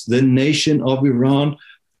wants the nation of Iran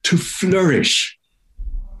to flourish.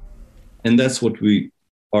 And that's what we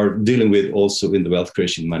are dealing with also in the Wealth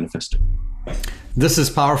Creation Manifesto. This is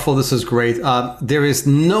powerful. This is great. There is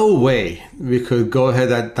no way we could go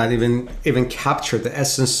ahead and even capture the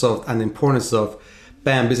essence of and importance of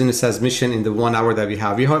BAM, Business as Mission, in the 1 hour that we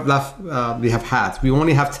have. We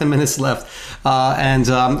only have 10 minutes left. And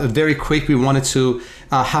very quick, we wanted to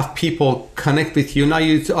have people connect with you. Now,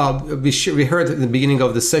 we heard at the beginning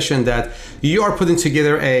of the session that you are putting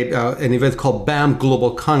together an event called BAM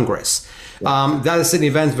Global Congress. That is an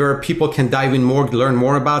event where people can dive in more, learn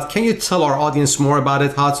more about. Can you tell our audience more about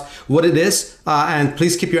it, Hats, what it is? And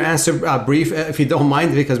please keep your answer brief if you don't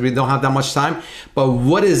mind, because we don't have that much time. But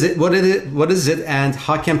what is it? What is it? And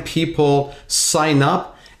how can people sign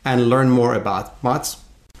up and learn more about? Mats?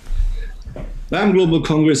 BAM Global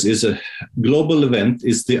Congress is a global event.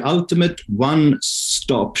 It's the ultimate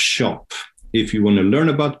one-stop shop if you want to learn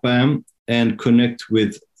about BAM and connect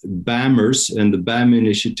with BAMers and the BAM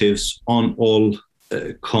initiatives on all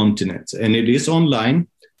continents. And it is online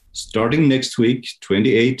starting next week,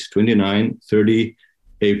 28, 29, 30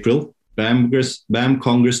 April,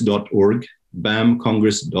 bamcongress.org,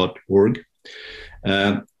 bamcongress.org.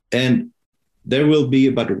 And there will be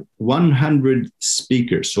about 100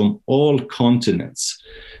 speakers from all continents.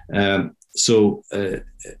 So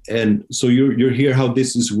you hear how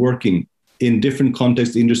this is working in different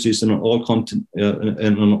contexts, industries, and on all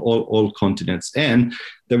all continents. And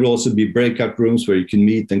there will also be breakout rooms where you can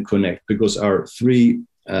meet and connect, because our three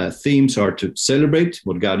themes are to celebrate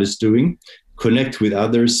what God is doing, connect with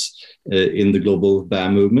others in the global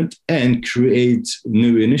BAM movement, and create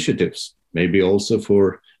new initiatives, maybe also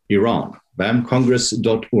for Iran.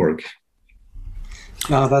 bamcongress.org.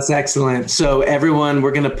 Oh, that's excellent. So everyone,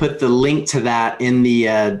 we're going to put the link to that in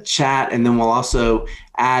the chat, and then we'll also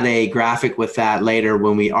add a graphic with that later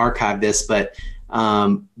when we archive this. But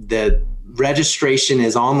the registration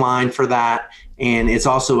is online for that, and it's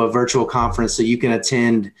also a virtual conference, so you can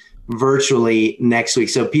attend virtually next week.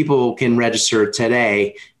 So people can register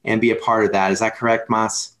today and be a part of that. Is that correct,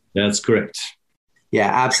 Mas? That's correct. Yeah,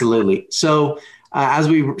 absolutely. So as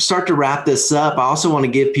we start to wrap this up, I also want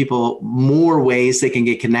to give people more ways they can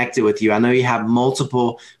get connected with you. I know you have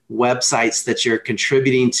multiple websites that you're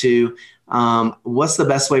contributing to. What's the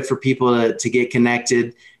best way for people to get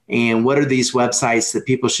connected? And what are these websites that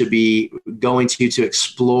people should be going to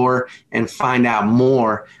explore and find out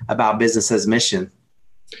more about Business as Mission?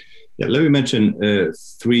 Yeah, let me mention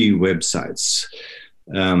three websites.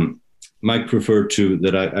 Mike referred to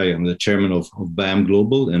that I am the chairman of BAM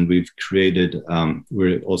Global, and we've created,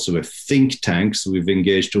 we're also a think tank. So we've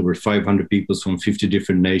engaged over 500 people from 50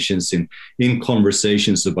 different nations in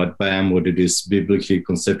conversations about BAM, what it is biblically,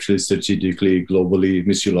 conceptually, strategically, globally,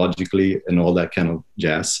 missiologically, and all that kind of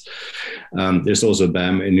jazz. There's also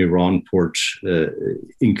BAM in Iran port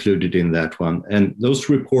included in that one. And those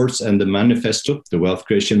reports and the manifesto, the Wealth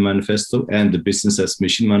Creation Manifesto and the Business as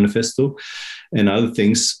Mission Manifesto, and other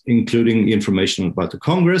things, including information about the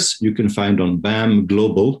Congress, you can find on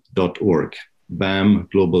bamglobal.org,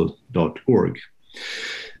 bamglobal.org.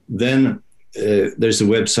 Then there's a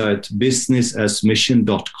website,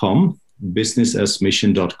 businessasmission.com,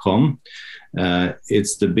 businessasmission.com.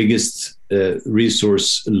 It's the biggest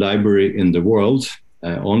resource library in the world,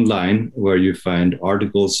 online, where you find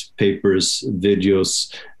articles, papers,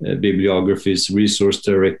 videos, bibliographies, resource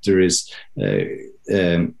directories,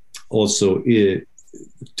 also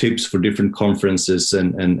tips for different conferences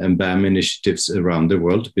and BAM initiatives around the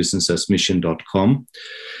world, businessasmission.com.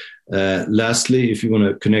 Lastly, if you want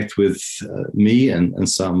to connect with me and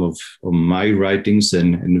some of my writings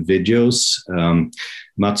and videos,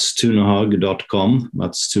 matstunehaug.com,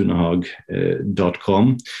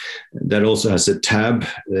 matstunehaug.com. That also has a tab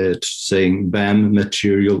saying BAM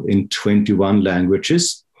material in 21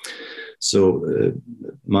 languages. So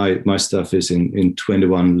my stuff is in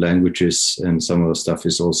 21 languages, and some of the stuff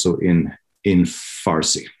is also in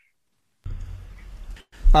Farsi.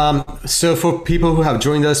 So for people who have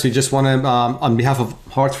joined us, we just want to, on behalf of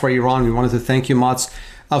Heart for Iran, we wanted to thank you, Mats.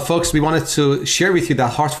 Folks, we wanted to share with you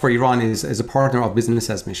that Heart for Iran is a partner of Business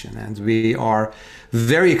as Mission, and we are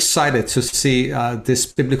very excited to see this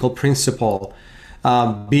biblical principle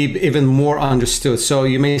be even more understood. So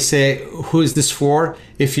you may say, who is this for?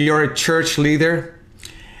 If you're a church leader,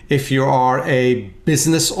 if you are a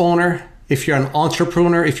business owner, if you're an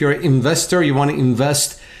entrepreneur, if you're an investor, you want to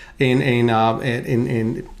invest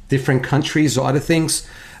in different countries or other things.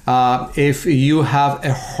 If you have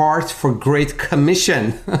a heart for Great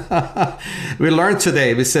Commission, we learned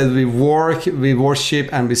today, we said we work, we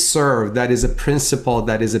worship, and we serve. That is a principle,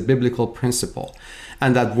 that is a biblical principle.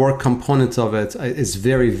 And that work component of it is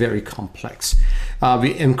very, very complex.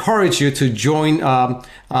 We encourage you to join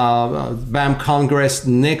BAM Congress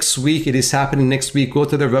next week. It is happening next week. Go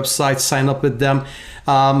to their website, sign up with them.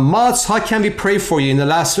 Mats, how can we pray for you in the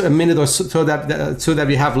last minute or so that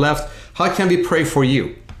we have left? How can we pray for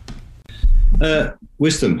you?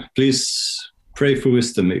 Wisdom, please pray for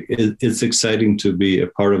wisdom. It's exciting to be a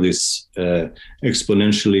part of this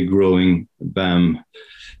exponentially growing BAM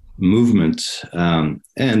movement, and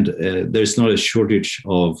there's not a shortage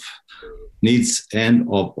of needs and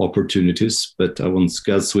of opportunities, but I want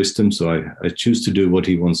God's wisdom, so I choose to do what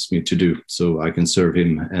he wants me to do so I can serve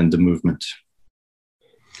him and the movement.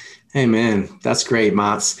 Amen. That's great,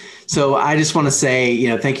 Mats. So I just want to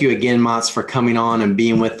say, thank you again, Mats, for coming on and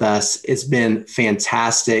being with us. It's been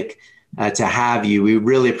fantastic to have you. We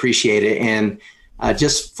really appreciate it. And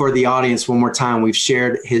just for the audience, one more time, we've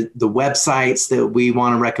shared the websites that we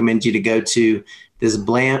want to recommend you to go to. This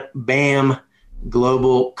BAM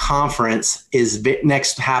Global Conference is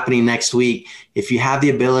happening next week. If you have the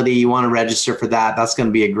ability, you want to register for that, that's going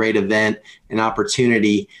to be a great event and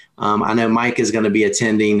opportunity. I know Mike is going to be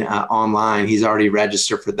attending online. He's already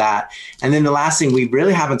registered for that. And then the last thing, we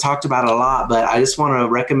really haven't talked about it a lot, but I just want to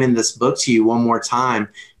recommend this book to you one more time.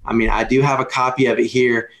 I mean, I do have a copy of it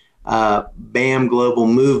here, BAM Global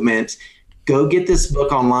Movement. Go get this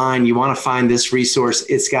book online. You want to find this resource.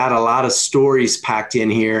 It's got a lot of stories packed in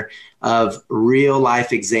here of real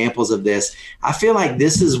life examples of this. I feel like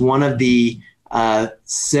this is one of the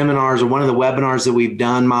seminars or one of the webinars that we've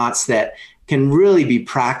done, Mats, that can really be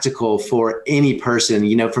practical for any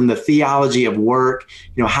person, from the theology of work,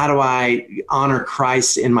 how do I honor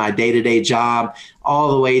Christ in my day-to-day job,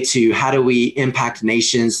 all the way to how do we impact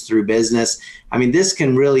nations through business. I mean, this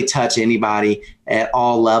can really touch anybody at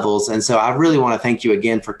all levels. And so I really want to thank you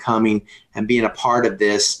again for coming and being a part of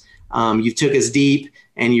this. You took us deep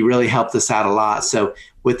and you really helped us out a lot. So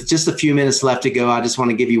with just a few minutes left to go, I just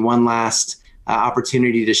want to give you one last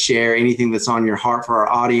opportunity to share anything that's on your heart for our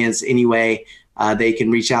audience. Anyway, they can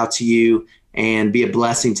reach out to you and be a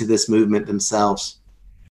blessing to this movement themselves.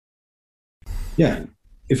 Yeah.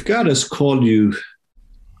 If God has called you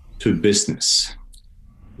to business,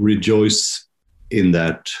 rejoice in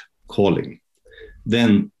that calling.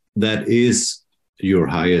 Then that is your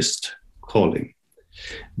highest calling.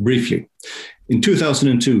 Briefly, in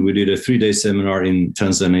 2002, we did a 3-day seminar in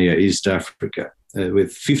Tanzania, East Africa,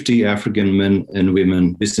 with 50 African men and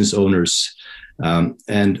women, business owners.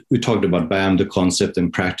 And we talked about BAM, the concept,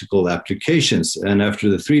 and practical applications. And after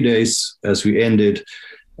the 3 days, as we ended,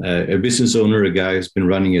 a business owner, a guy who's been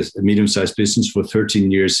running a medium-sized business for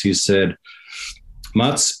 13 years, he said,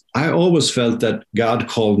 Mats, I always felt that God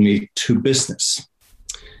called me to business.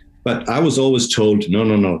 But I was always told,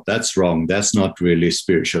 no, that's wrong. That's not really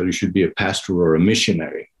spiritual. You should be a pastor or a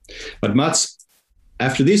missionary. But Mats,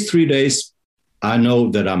 after these 3 days, I know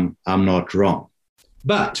that I'm not wrong.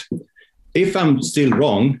 But if I'm still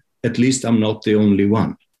wrong, at least I'm not the only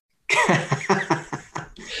one.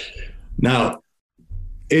 Now,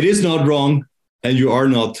 it is not wrong, and you are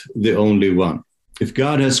not the only one. If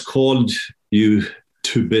God has called you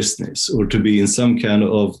to business or to be in some kind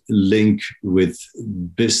of link with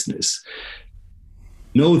business,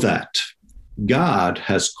 know that God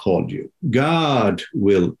has called you. God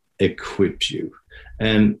will equip you.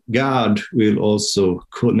 And God will also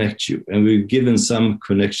connect you. And we've given some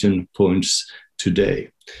connection points today.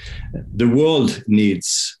 The world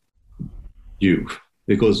needs you,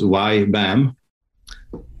 because why BAM?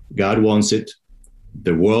 God wants it.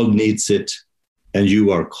 The world needs it. And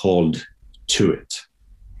you are called to it.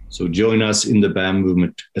 So join us in the BAM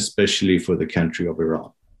movement, especially for the country of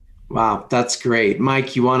Iran. Wow, that's great.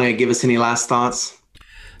 Mike, you want to give us any last thoughts?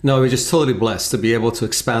 No, we're just totally blessed to be able to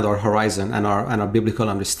expand our horizon and our biblical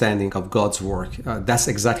understanding of God's work. That's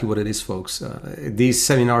exactly what it is, folks. These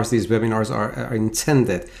seminars, these webinars are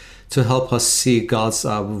intended to help us see God's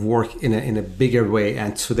work in a bigger way.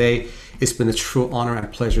 And today, it's been a true honor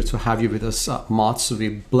and pleasure to have you with us, Mats. So we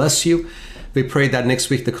bless you. We pray that next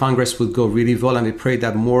week the Congress would go really well, and we pray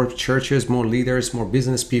that more churches, more leaders, more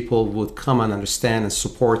business people would come and understand and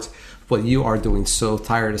support what you are doing so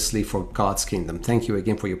tirelessly for God's kingdom. Thank you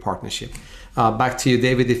again for your partnership. Back to you,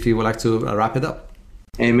 David, if you would like to wrap it up.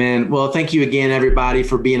 Amen. Well, thank you again, everybody,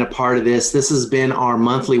 for being a part of this. This has been our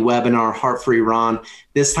monthly webinar, Heart for Iran,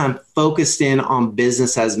 this time focused in on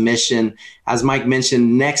business as mission. As Mike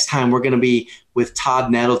mentioned, next time we're going to be with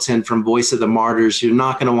Todd Nettleton from Voice of the Martyrs. You're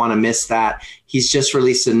not going to want to miss that. He's just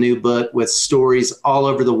released a new book with stories all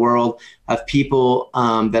over the world of people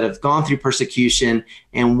that have gone through persecution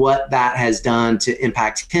and what that has done to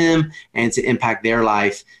impact him and to impact their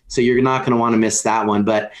life. So you're not going to want to miss that one.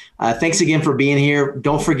 But thanks again for being here.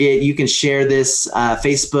 Don't forget, you can share this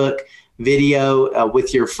Facebook video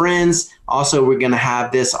with your friends. Also, we're going to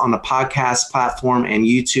have this on the podcast platform and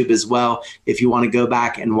YouTube as well. If you want to go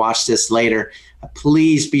back and watch this later,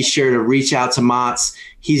 please be sure to reach out to Mats.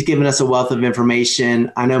 He's given us a wealth of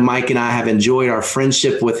information. I know Mike and I have enjoyed our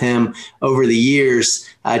friendship with him over the years.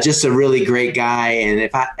 Just a really great guy. And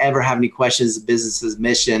if I ever have any questions of business's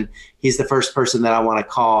mission, he's the first person that I want to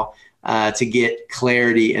call. to get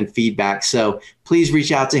clarity and feedback. So please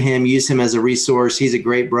reach out to him, use him as a resource. He's a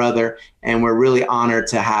great brother, and we're really honored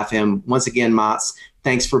to have him. Once again, Mats,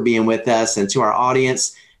 thanks for being with us. And to our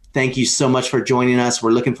audience, thank you so much for joining us.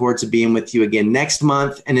 We're looking forward to being with you again next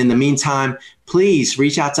month. And in the meantime, please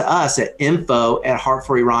reach out to us at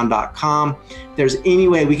info@heartforiran.com. If there's any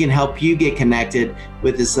way we can help you get connected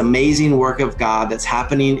with this amazing work of God that's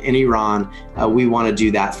happening in Iran, we want to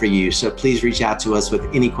do that for you. So please reach out to us with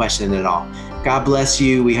any question at all. God bless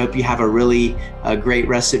you. We hope you have a really great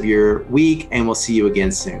rest of your week, and we'll see you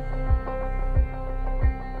again soon.